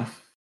enough.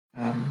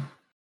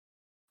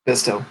 But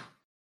still,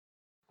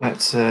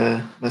 let's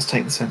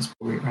take the sensible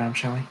route round,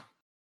 shall we?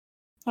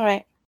 All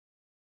right.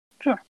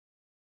 Sure.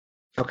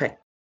 Okay,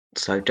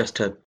 so just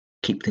to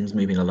keep things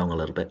moving along a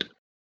little bit,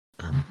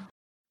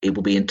 it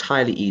will be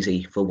entirely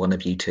easy for one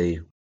of you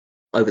to,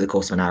 over the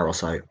course of an hour or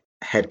so,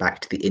 head back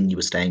to the inn you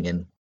were staying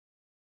in,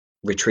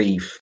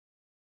 retrieve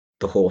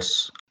the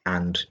horse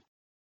and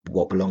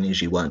what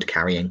belongings you weren't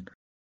carrying,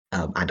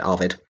 and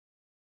Arvid,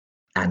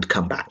 and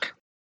come back.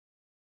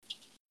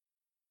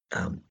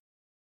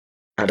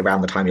 At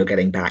around the time you're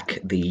getting back,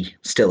 the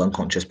still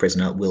unconscious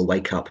prisoner will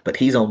wake up, but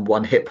he's on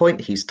 1 hit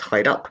point, he's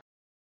tied up,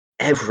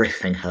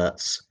 everything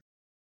hurts.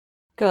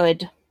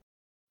 Good.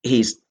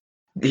 He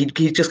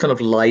just kind of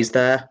lies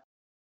there,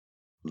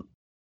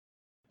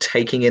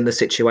 taking in the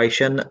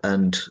situation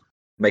and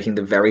making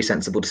the very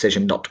sensible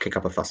decision not to kick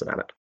up a fuss about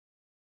it.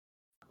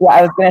 Yeah,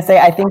 I was going to say,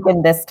 I think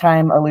in this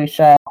time,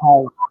 Alusha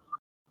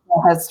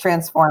has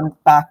transformed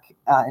back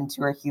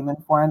into her human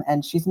form,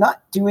 and she's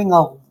not doing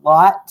a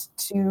lot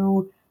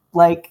to,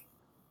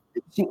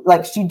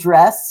 she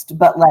dressed,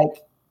 but,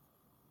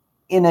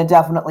 in a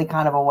definitely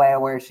kind of a way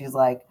where she's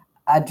like,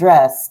 I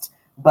dressed,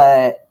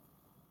 but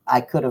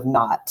I could have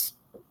not.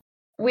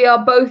 We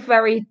are both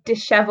very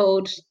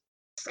disheveled,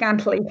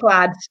 scantily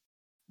clad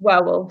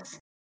werewolves.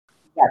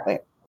 Exactly.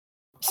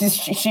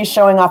 She's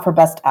showing off her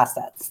best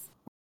assets.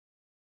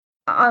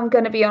 I'm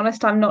going to be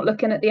honest, I'm not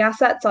looking at the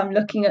assets, I'm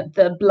looking at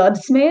the blood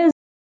smears.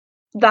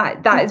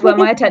 That is where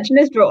my attention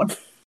is drawn.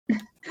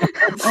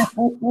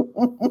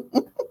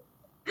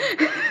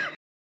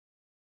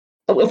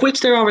 Of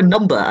which there are a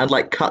number,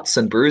 and cuts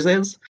and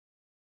bruises.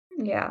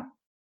 Yeah.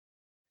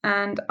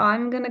 And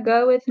I'm going to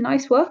go with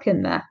nice work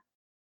in there.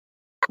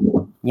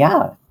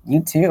 Yeah,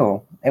 you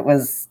too. That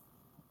was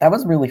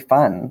really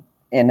fun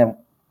in a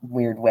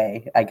weird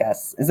way, I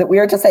guess. Is it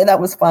weird to say that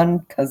was fun?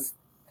 Because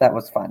that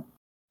was fun.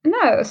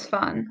 No, it was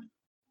fun.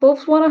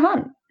 Wolves want to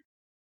hunt.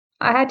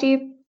 I had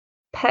you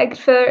pegged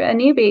for a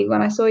newbie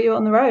when I saw you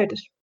on the road.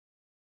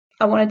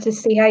 I wanted to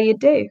see how you'd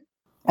do.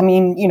 I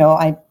mean,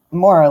 I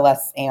more or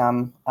less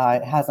am.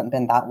 It hasn't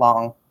been that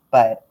long,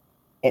 but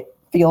it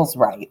feels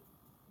right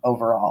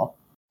overall.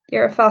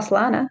 You're a fast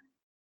learner.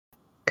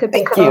 Could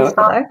be Thank you. faster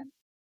though.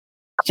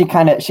 She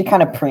kind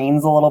of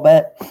preens a little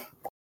bit.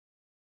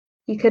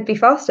 You could be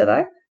faster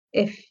though,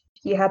 if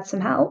you had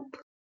some help.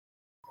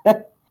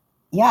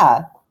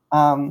 Yeah.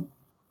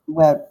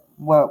 What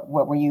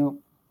were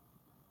you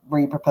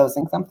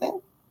proposing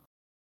something?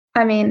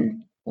 I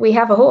mean, we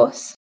have a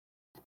horse.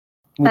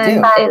 We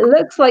and do. It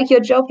looks like your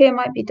job here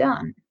might be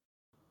done.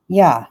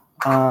 Yeah.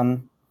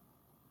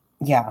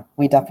 Yeah,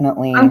 we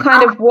definitely. I'm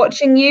kind of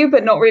watching you,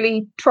 but not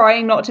really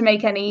trying not to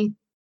make any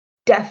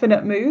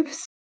definite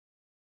moves.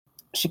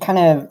 She kind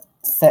of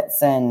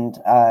sits and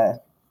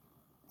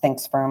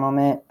thinks for a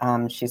moment.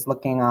 She's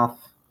looking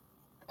off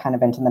kind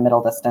of into the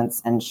middle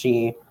distance, and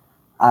she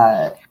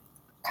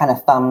kind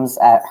of thumbs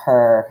at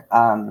her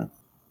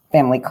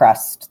family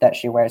crest that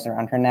she wears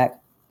around her neck.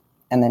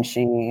 And then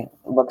she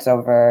looks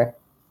over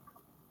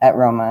at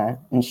Roma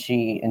and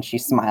she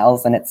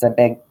smiles, and it's a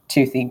big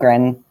toothy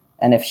grin.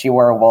 And if she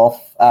were a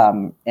wolf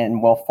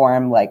in wolf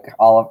form,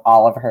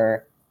 all of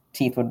her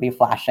teeth would be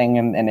flashing,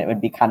 and it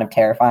would be kind of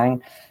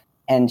terrifying.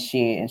 And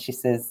she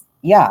says,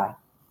 "Yeah,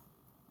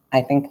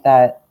 I think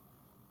that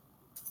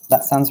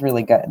sounds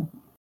really good."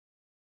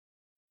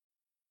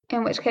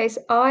 In which case,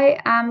 I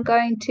am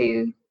going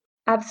to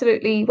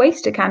absolutely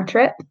waste a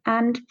cantrip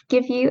and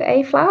give you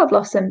a flower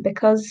blossom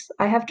because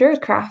I have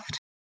Druidcraft.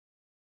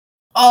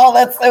 Oh,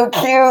 that's so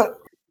cute.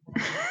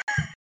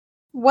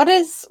 What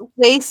is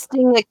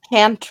wasting a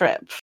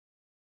cantrip?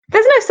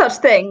 There's no such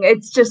thing.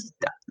 It's just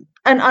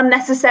an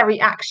unnecessary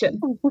action.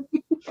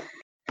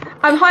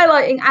 I'm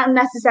highlighting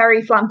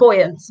unnecessary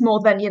flamboyance more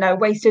than,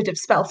 wastage of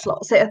spell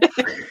slots here.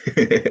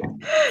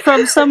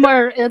 From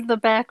somewhere in the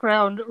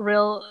background,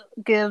 Rill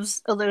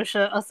gives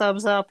Alusha a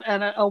thumbs up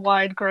and a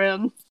wide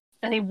grin,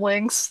 and he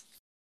winks.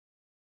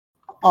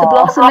 The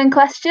blossom in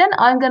question,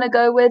 I'm going to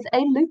go with a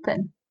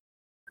lupin.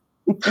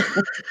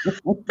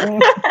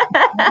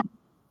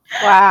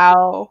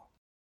 Wow.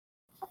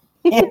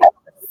 Yeah.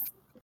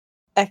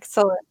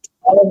 Excellent.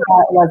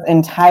 That was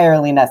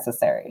entirely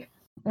necessary.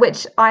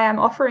 Which I am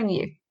offering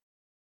you.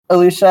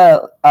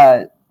 Alusha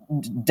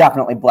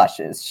definitely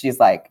blushes. She's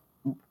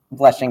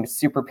blushing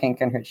super pink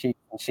in her cheek,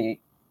 and she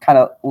kind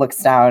of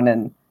looks down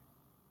and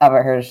up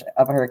at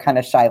her kind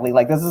of shyly.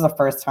 This is the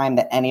first time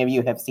that any of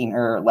you have seen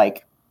her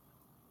like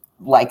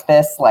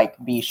this,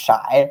 be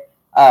shy.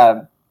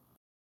 And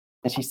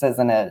she says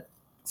in a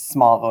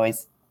small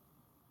voice,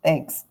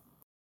 "Thanks."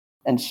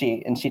 And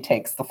she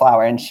takes the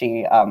flower and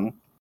she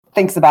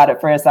thinks about it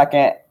for a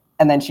second,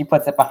 and then she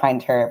puts it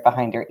behind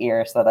her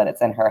ear so that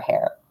it's in her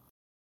hair.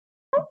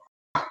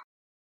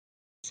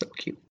 So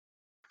cute.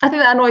 I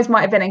think that noise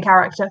might have been in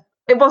character.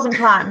 It wasn't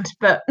planned,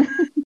 but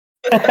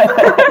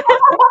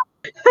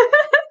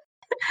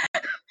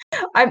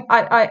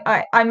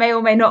I may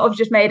or may not have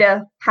just made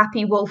a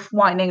happy wolf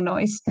whining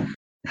noise.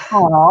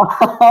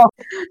 Aw.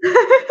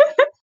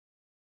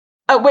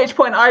 At which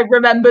point I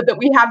remember that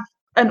we have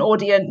an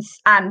audience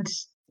and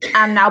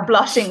am now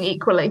blushing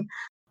equally.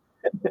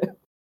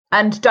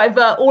 And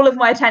divert all of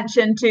my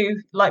attention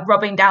to like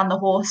rubbing down the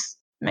horse,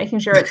 making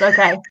sure it's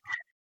okay.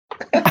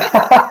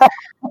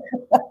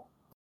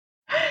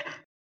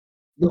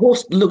 The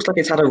horse looks like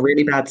it's had a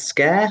really bad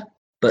scare,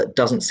 but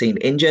doesn't seem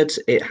injured.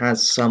 It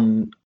has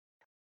some,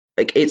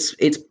 like it's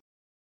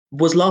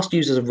was last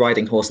used as a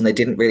riding horse, and they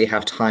didn't really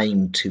have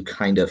time to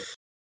kind of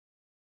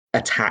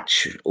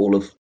attach all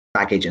of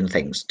baggage and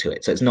things to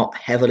it. So it's not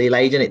heavily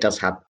laden. It does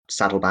have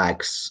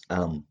saddlebags.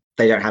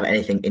 They don't have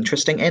anything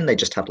interesting in. They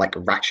just have like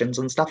rations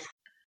and stuff.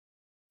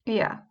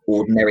 Yeah.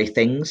 Ordinary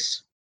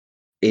things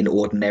in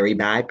ordinary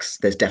bags.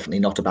 There's definitely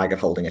not a bag of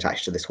holding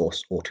attached to this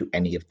horse or to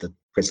any of the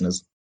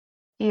prisoners.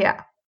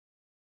 Yeah.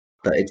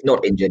 But it's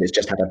not injured. It's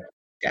just had a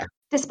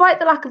Despite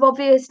the lack of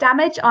obvious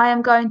damage, I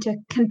am going to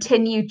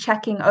continue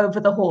checking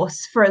over the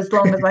horse for as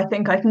long as I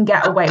think I can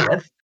get away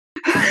with.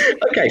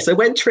 Okay, so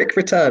when Trick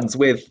returns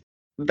with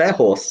their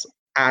horse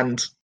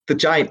and the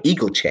giant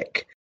eagle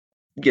chick,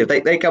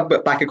 they come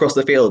back across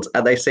the field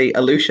and they see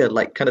Alusha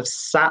like kind of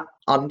sat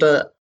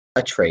under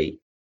a tree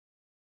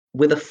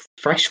with a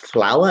fresh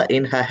flower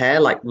in her hair,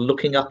 like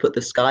looking up at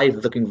the sky,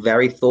 looking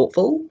very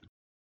thoughtful.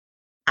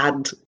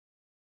 And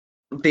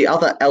the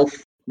other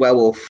elf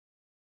werewolf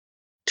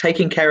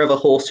taking care of a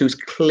horse who's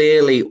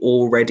clearly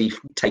already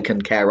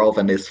taken care of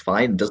and is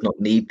fine, does not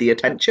need the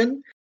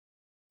attention,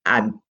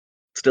 and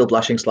still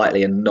blushing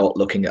slightly and not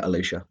looking at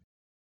Alusha.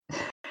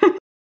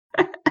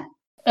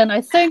 And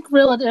I think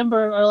Rill and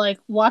Ember are like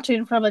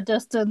watching from a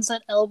distance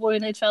and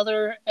elbowing each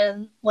other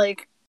and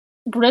like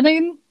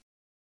grinning.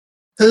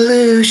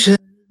 Alusha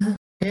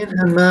in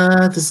her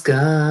mother's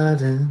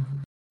garden.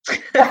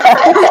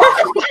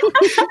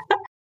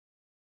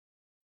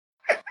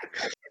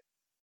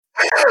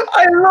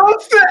 I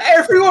love that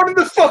everyone in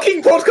the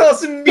fucking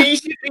podcast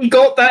immediately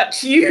got that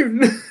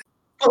tune.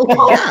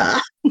 Oh, yeah.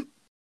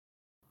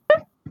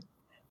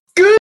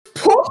 Good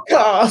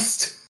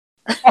podcast.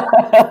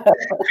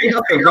 We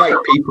have the right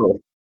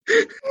people.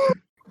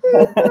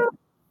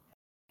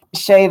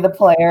 Shay, the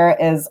player,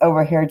 is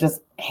over here just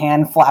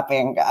hand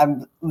flapping.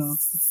 I'm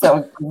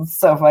so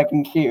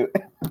fucking cute.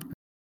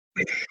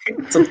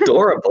 It's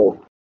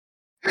adorable.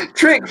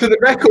 Trick, for the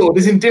record,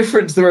 is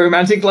indifferent to the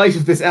romantic life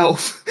of this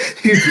elf.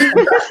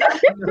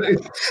 I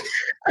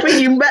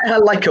mean, you met her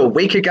like a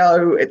week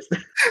ago. It's.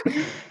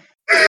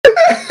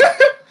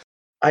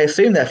 I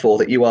assume, therefore,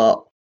 that you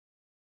are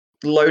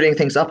loading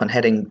things up and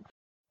heading,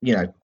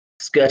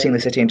 skirting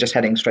the city and just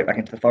heading straight back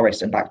into the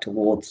forest and back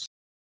towards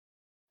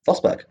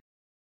Fossberg.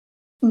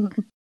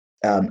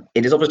 Mm-hmm.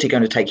 It is obviously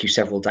going to take you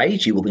several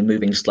days. You will be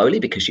moving slowly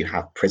because you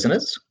have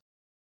prisoners.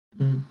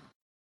 Mm.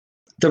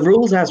 The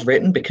rules as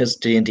written, because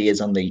D&D is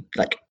on the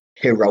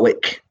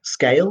heroic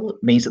scale,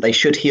 means that they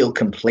should heal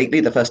completely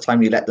the first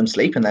time you let them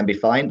sleep and then be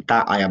fine.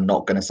 That I am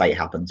not going to say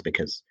happens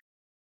because,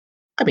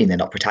 they're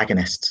not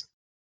protagonists.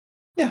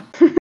 Yeah.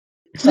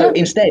 So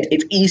instead,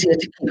 it's easier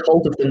to keep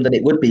hold of them than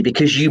it would be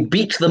because you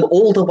beat them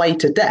all the way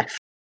to death,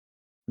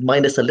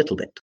 minus a little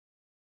bit.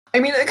 I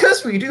mean, at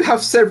Cursor, you do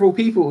have several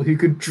people who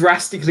could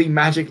drastically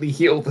magically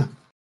heal them.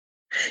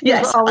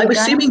 Yes, I'm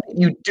assuming that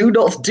you do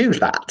not do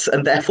that,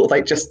 and therefore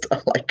they just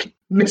are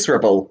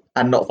miserable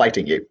and not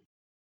fighting you.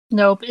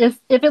 Nope. If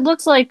it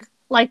looks like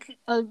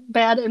a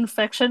bad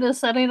infection is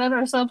setting in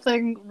or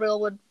something,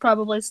 Rill would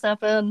probably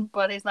step in,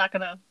 but he's not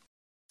gonna.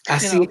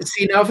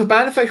 See, now if a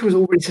bad infection was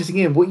already setting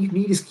in, what you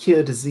need is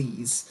cure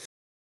disease.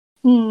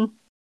 Hmm.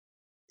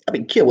 I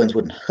mean, cure wounds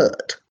wouldn't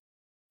hurt.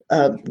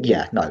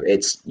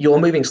 You're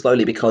moving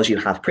slowly because you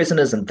have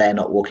prisoners and they're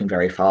not walking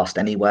very fast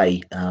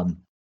anyway,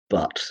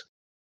 but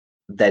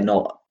they're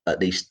not, at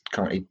least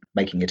currently,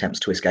 making attempts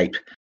to escape.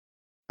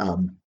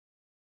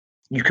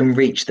 You can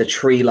reach the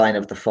tree line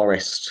of the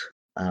forest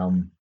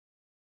in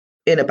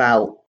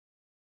about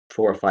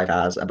 4 or 5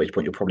 hours, at which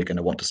point you're probably going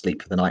to want to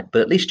sleep for the night,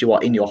 but at least you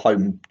are in your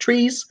home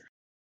trees.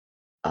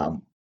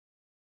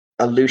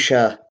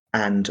 Alusha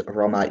and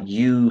Roma,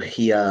 you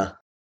hear,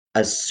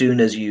 as soon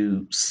as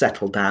you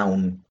settle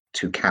down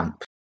to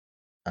camp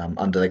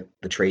under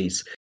the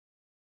trees,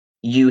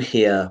 you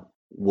hear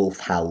wolf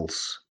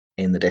howls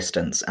in the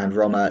distance, and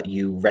Roma,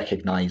 you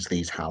recognize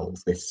these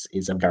howls. This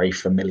is a very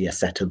familiar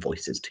set of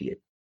voices to you.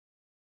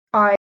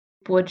 I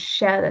would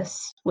share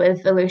this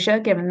with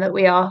Alusha, given that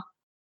we are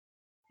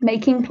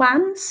making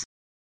plans.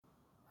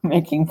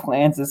 Making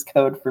plans is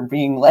code for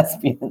being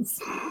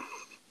lesbians.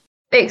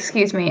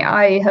 Excuse me,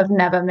 I have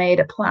never made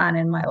a plan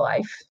in my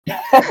life.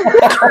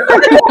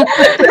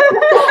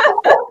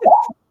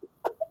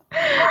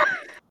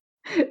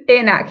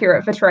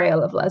 Inaccurate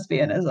portrayal of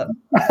lesbianism.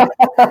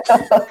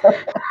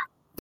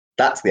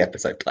 That's the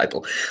episode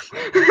title.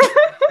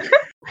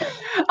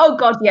 Oh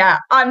god, yeah.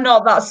 I'm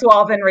not that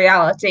suave in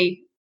reality.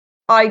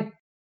 I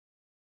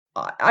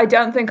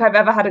don't think I've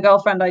ever had a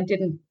girlfriend I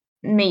didn't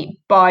meet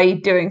by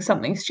doing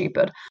something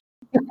stupid.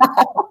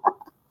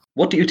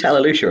 What do you tell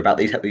Alusha about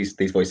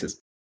these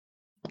voices?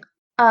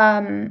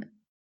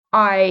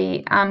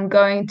 I am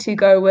going to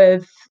go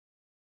with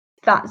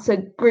that's a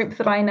group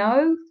that I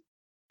know.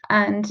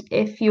 And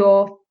if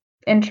you're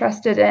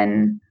interested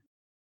in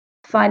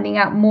finding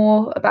out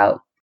more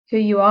about who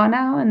you are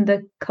now and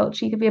the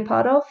culture you could be a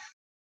part of,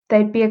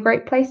 they'd be a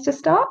great place to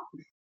start.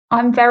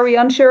 I'm very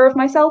unsure of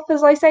myself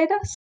as I say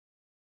this,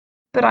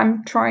 but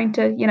I'm trying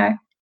to,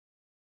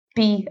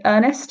 be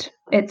earnest.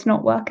 It's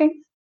not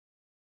working.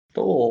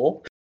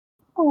 Or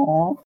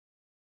Aw.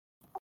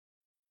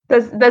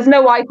 There's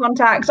no eye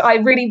contact. I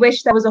really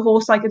wish there was a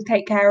horse I could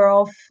take care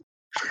of.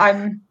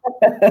 I'm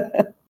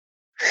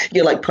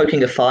you're like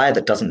poking a fire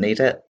that doesn't need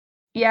it.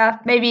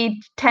 maybe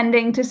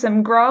tending to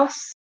some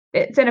grass.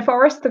 It's in a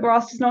forest. The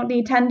grass does not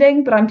need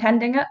tending, but I'm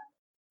tending it.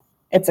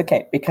 It's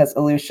okay because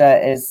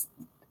Alusha is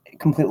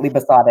completely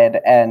besotted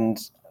and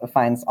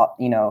finds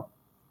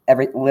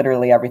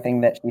literally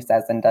everything that she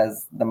says and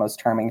does the most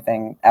charming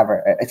thing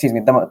ever. Excuse me,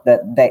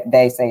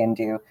 they say and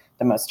do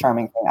the most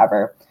charming thing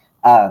ever.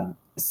 And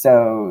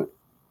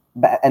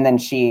then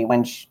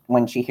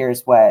when she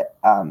hears what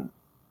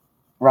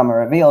Roma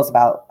reveals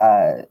about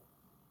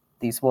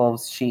these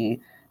wolves, she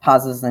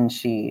pauses and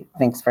she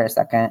thinks for a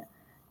second,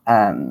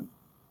 and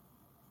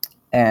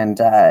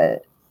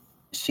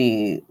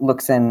she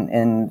looks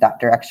in that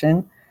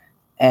direction,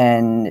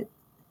 and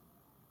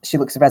she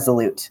looks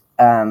resolute,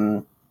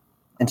 and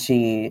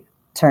she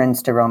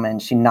turns to Roma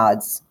and she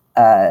nods,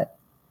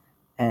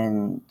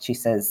 and she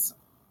says,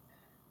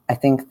 I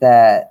think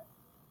that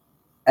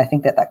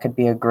could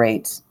be a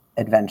great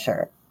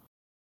adventure.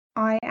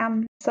 I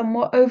am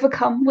somewhat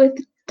overcome with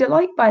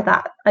delight by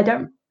that.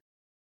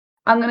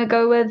 I'm going to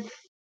go with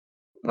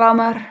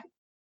Ramar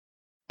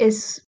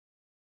is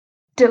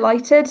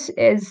delighted,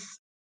 is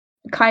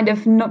kind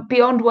of not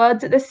beyond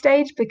words at this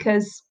stage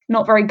because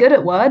not very good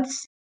at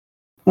words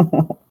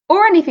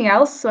or anything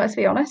else, let's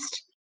be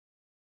honest.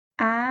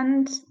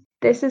 And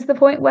this is the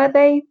point where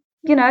they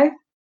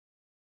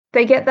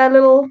get their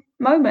little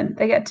moment.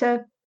 They're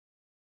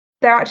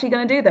actually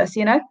going to do this,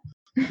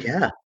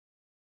 Yeah.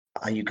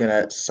 Are you going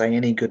to say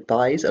any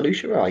goodbyes,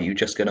 Alusha, or are you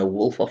just going to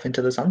wolf off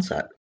into the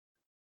sunset?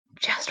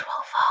 Just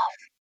wolf off.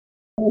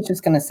 She's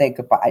just going to say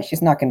goodbye.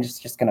 She's not going to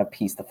just going to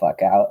peace the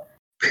fuck out.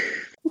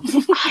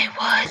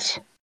 I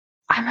would.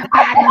 I'm a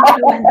bad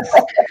influence.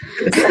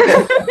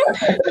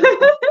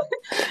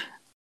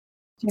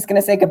 She's going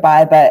to say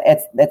goodbye, but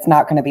it's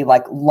not going to be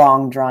like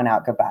long drawn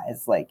out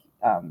goodbyes. Like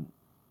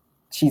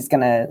she's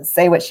going to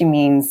say what she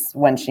means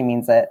when she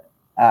means it,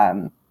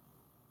 and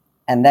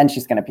then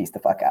she's going to peace the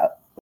fuck out.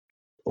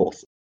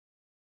 Awesome.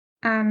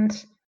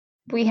 And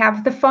we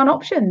have the fun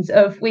options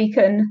of we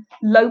can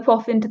lope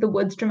off into the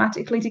woods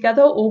dramatically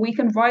together, or we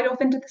can ride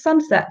off into the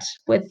sunset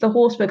with the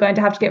horse we're going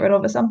to have to get rid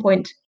of at some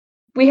point.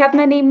 We have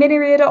many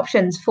myriad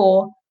options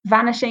for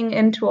vanishing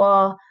into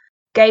our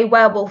gay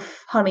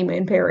werewolf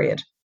honeymoon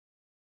period.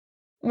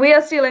 We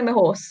are stealing the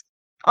horse.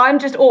 I'm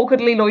just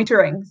awkwardly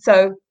loitering,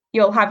 so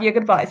you'll have your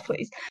goodbyes,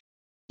 please.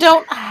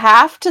 Don't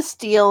have to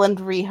steal and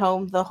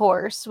rehome the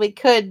horse. We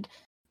could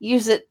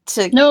use it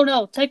to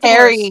No, take the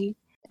carry. horse.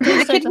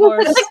 Please take the We could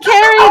horse. use it to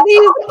carry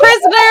these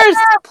prisoners.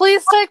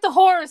 Please take the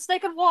horse. They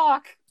can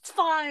walk. It's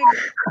fine.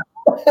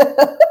 I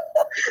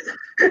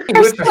would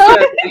prefer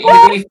that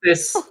you leave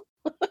this.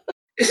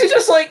 We're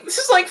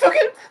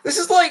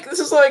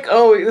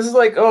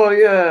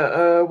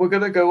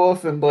gonna go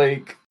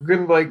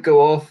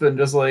off and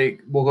just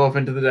like walk off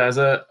into the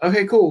desert.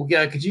 Okay, cool.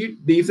 Yeah, could you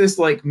leave this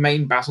like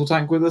main battle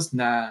tank with us?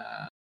 Nah.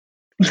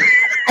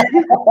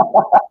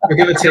 We're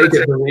gonna take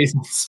it for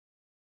reasons.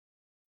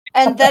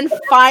 And then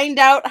find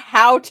out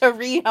how to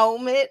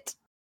rehome it.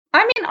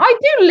 I mean, I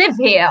do live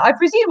here. I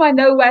presume I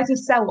know where to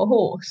sell a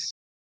horse.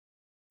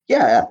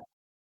 Yeah.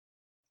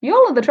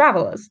 Y'all are the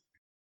travelers.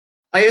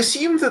 I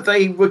assumed that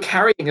they were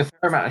carrying a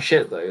fair amount of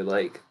shit though,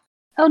 like.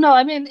 Oh no,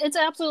 I mean, it's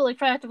absolutely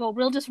practical.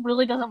 Real just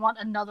really doesn't want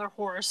another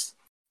horse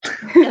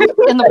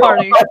in the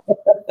party.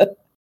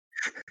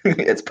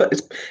 It's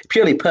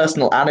purely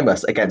personal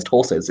animus against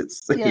horses.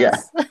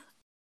 Yes. Yeah.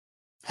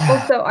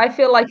 Also, I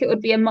feel like it would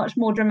be a much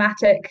more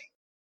dramatic,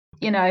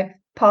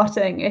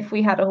 parting if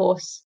we had a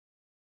horse.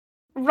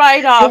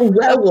 Right off. You're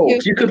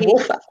werewolves. You could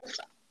wolf out.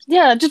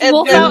 Yeah, just And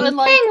wolf then- out and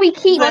like. I'm saying we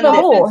keep run the off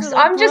into horse. the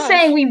I'm just brush.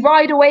 saying we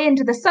ride away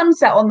into the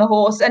sunset on the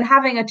horse, and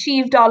having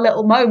achieved our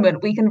little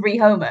moment, we can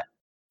rehome it.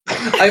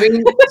 I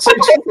mean, so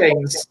two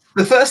things.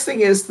 The first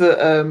thing is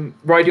that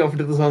riding off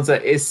into the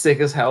sunset is sick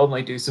as hell, and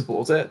I do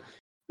support it.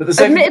 But the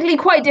second, Admittedly,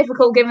 quite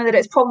difficult given that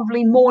it's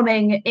probably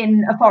morning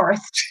in a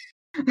forest.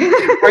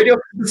 riding off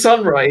into the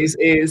sunrise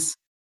is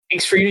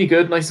extremely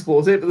good, and I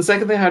support it. But the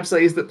second thing I have to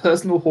say is that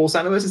Personal Horse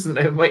Animus is the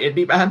name of my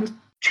indie band.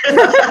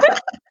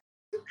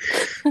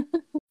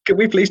 Can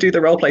we please do the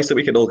roleplay so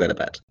we can all go to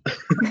bed?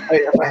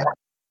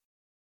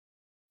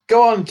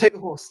 Go on, take the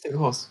horse. Take the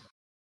horse.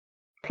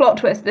 Plot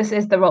twist: this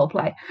is the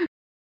roleplay.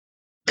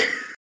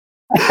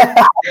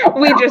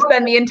 We just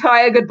spend the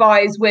entire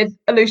goodbyes with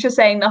Alusha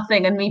saying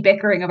nothing and me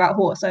bickering about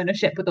horse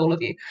ownership with all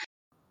of you.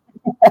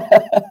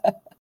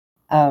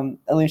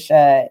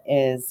 Alusha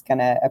is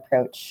gonna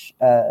approach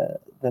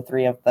the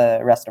three of the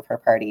rest of her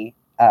party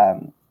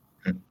and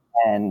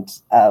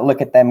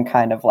look at them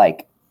kind of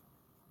like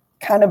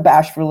kind of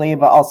bashfully,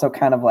 but also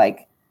kind of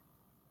like,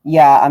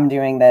 yeah, I'm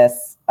doing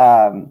this.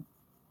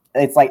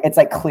 It's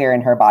like clear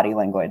in her body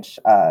language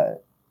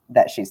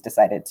that she's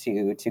decided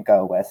to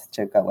go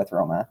with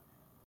Roma.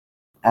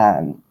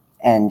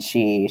 And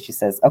she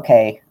says,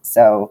 okay,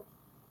 so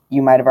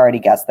you might have already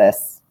guessed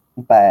this,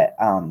 but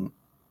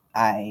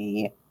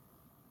I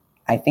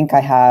think I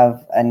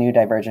have a new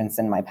divergence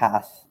in my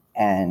path,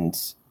 and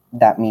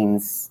that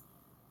means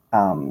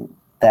that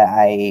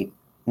I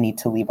need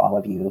to leave all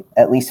of you,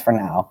 at least for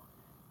now.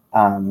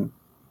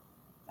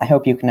 I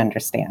hope you can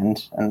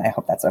understand, and I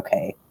hope that's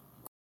okay.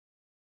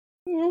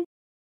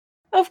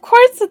 Of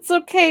course it's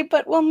okay,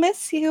 but we'll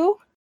miss you.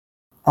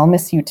 I'll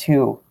miss you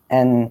too,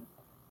 and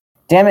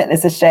damn it,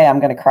 this is Shay, I'm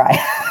gonna cry.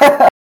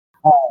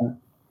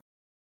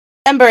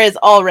 Ember is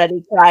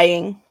already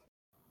crying.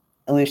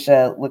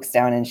 Alusha looks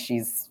down and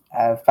she's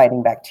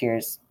fighting back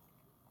tears,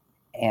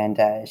 and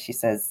she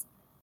says,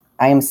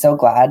 I am so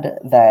glad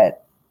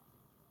that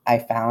I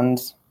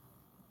found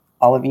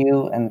all of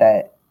you and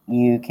that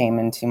you came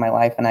into my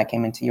life and I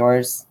came into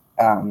yours.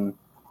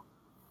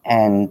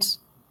 And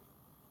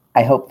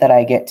I hope that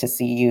I get to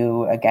see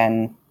you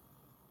again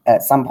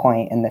at some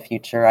point in the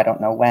future. I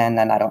don't know when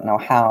and I don't know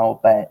how,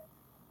 but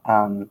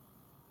I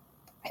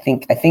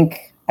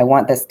think I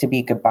want this to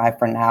be goodbye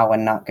for now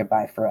and not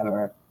goodbye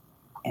forever.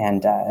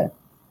 And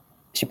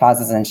she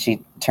pauses and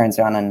she turns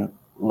around and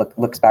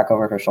looks back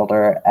over her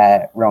shoulder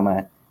at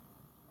Roma,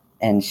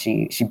 and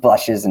she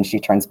blushes and she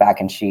turns back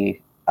and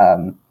she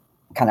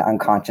kind of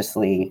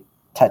unconsciously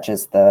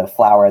touches the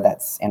flower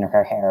that's in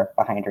her hair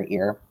behind her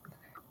ear,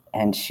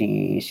 and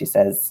she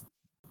says,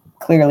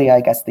 clearly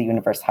I guess the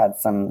universe had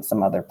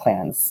some other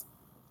plans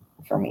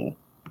for me,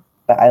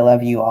 but I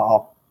love you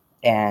all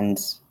and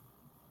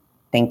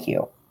thank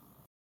you.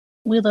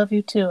 We love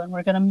you too, and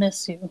we're gonna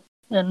miss you.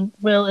 And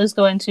Will is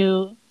going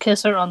to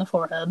kiss her on the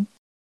forehead.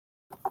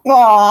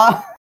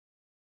 Aww.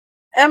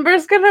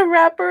 Ember's gonna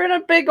wrap her in a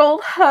big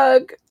old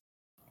hug.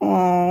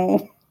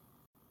 Oh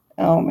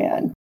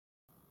man.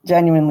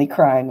 Genuinely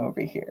crying over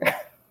here.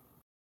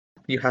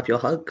 You have your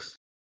hugs.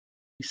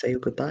 You say your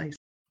goodbyes.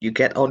 You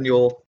get on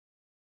your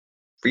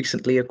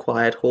recently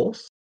acquired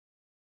horse.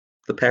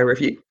 The pair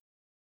of you.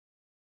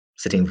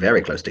 Sitting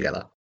very close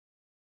together.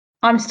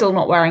 I'm still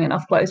not wearing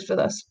enough clothes for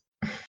this.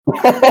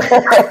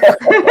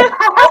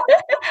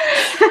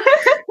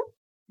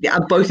 Yeah,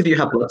 and both of you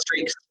have blood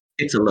streaks.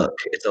 It's a look.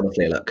 It's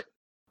honestly a look.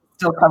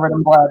 Still covered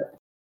in blood.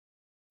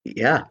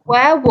 Yeah,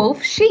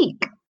 Werewolf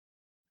chic.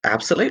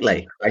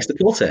 absolutely. I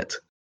support it.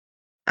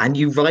 And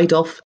you ride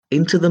off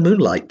into the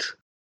moonlight.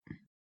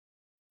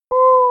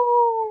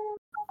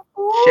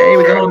 Shay,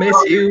 we're gonna miss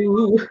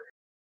you.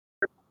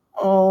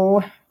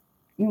 Oh,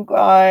 you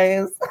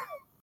guys.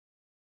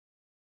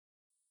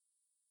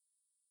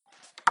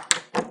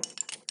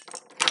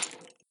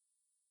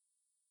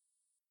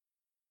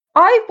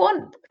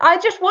 I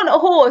just want a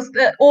horse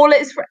that all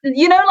its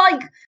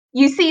like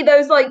you see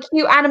those like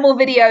cute animal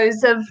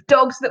videos of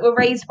dogs that were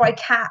raised by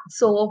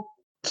cats or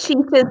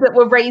cheetahs that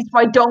were raised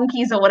by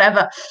donkeys or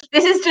whatever.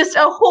 This is just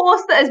a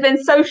horse that has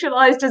been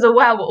socialized as a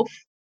werewolf.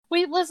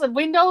 We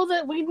know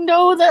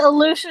that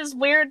Alusha's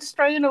weird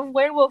strain of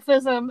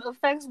werewolfism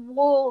affects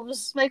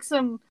wolves, makes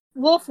them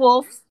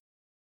wolves.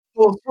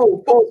 Wolf.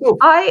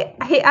 I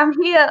am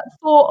here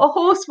for a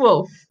horse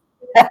wolf.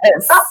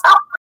 Yes.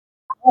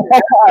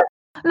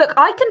 Look,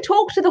 I can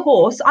talk to the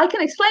horse. I can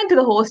explain to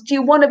the horse, do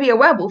you want to be a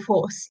werewolf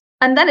horse?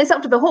 And then it's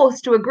up to the horse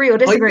to agree or I'm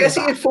disagree with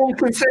guessing that. it's full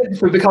consent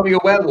for becoming a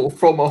werewolf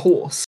from a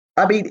horse.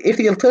 I mean, if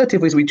the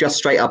alternative was we just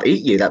straight up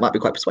eat you, that might be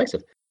quite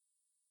persuasive.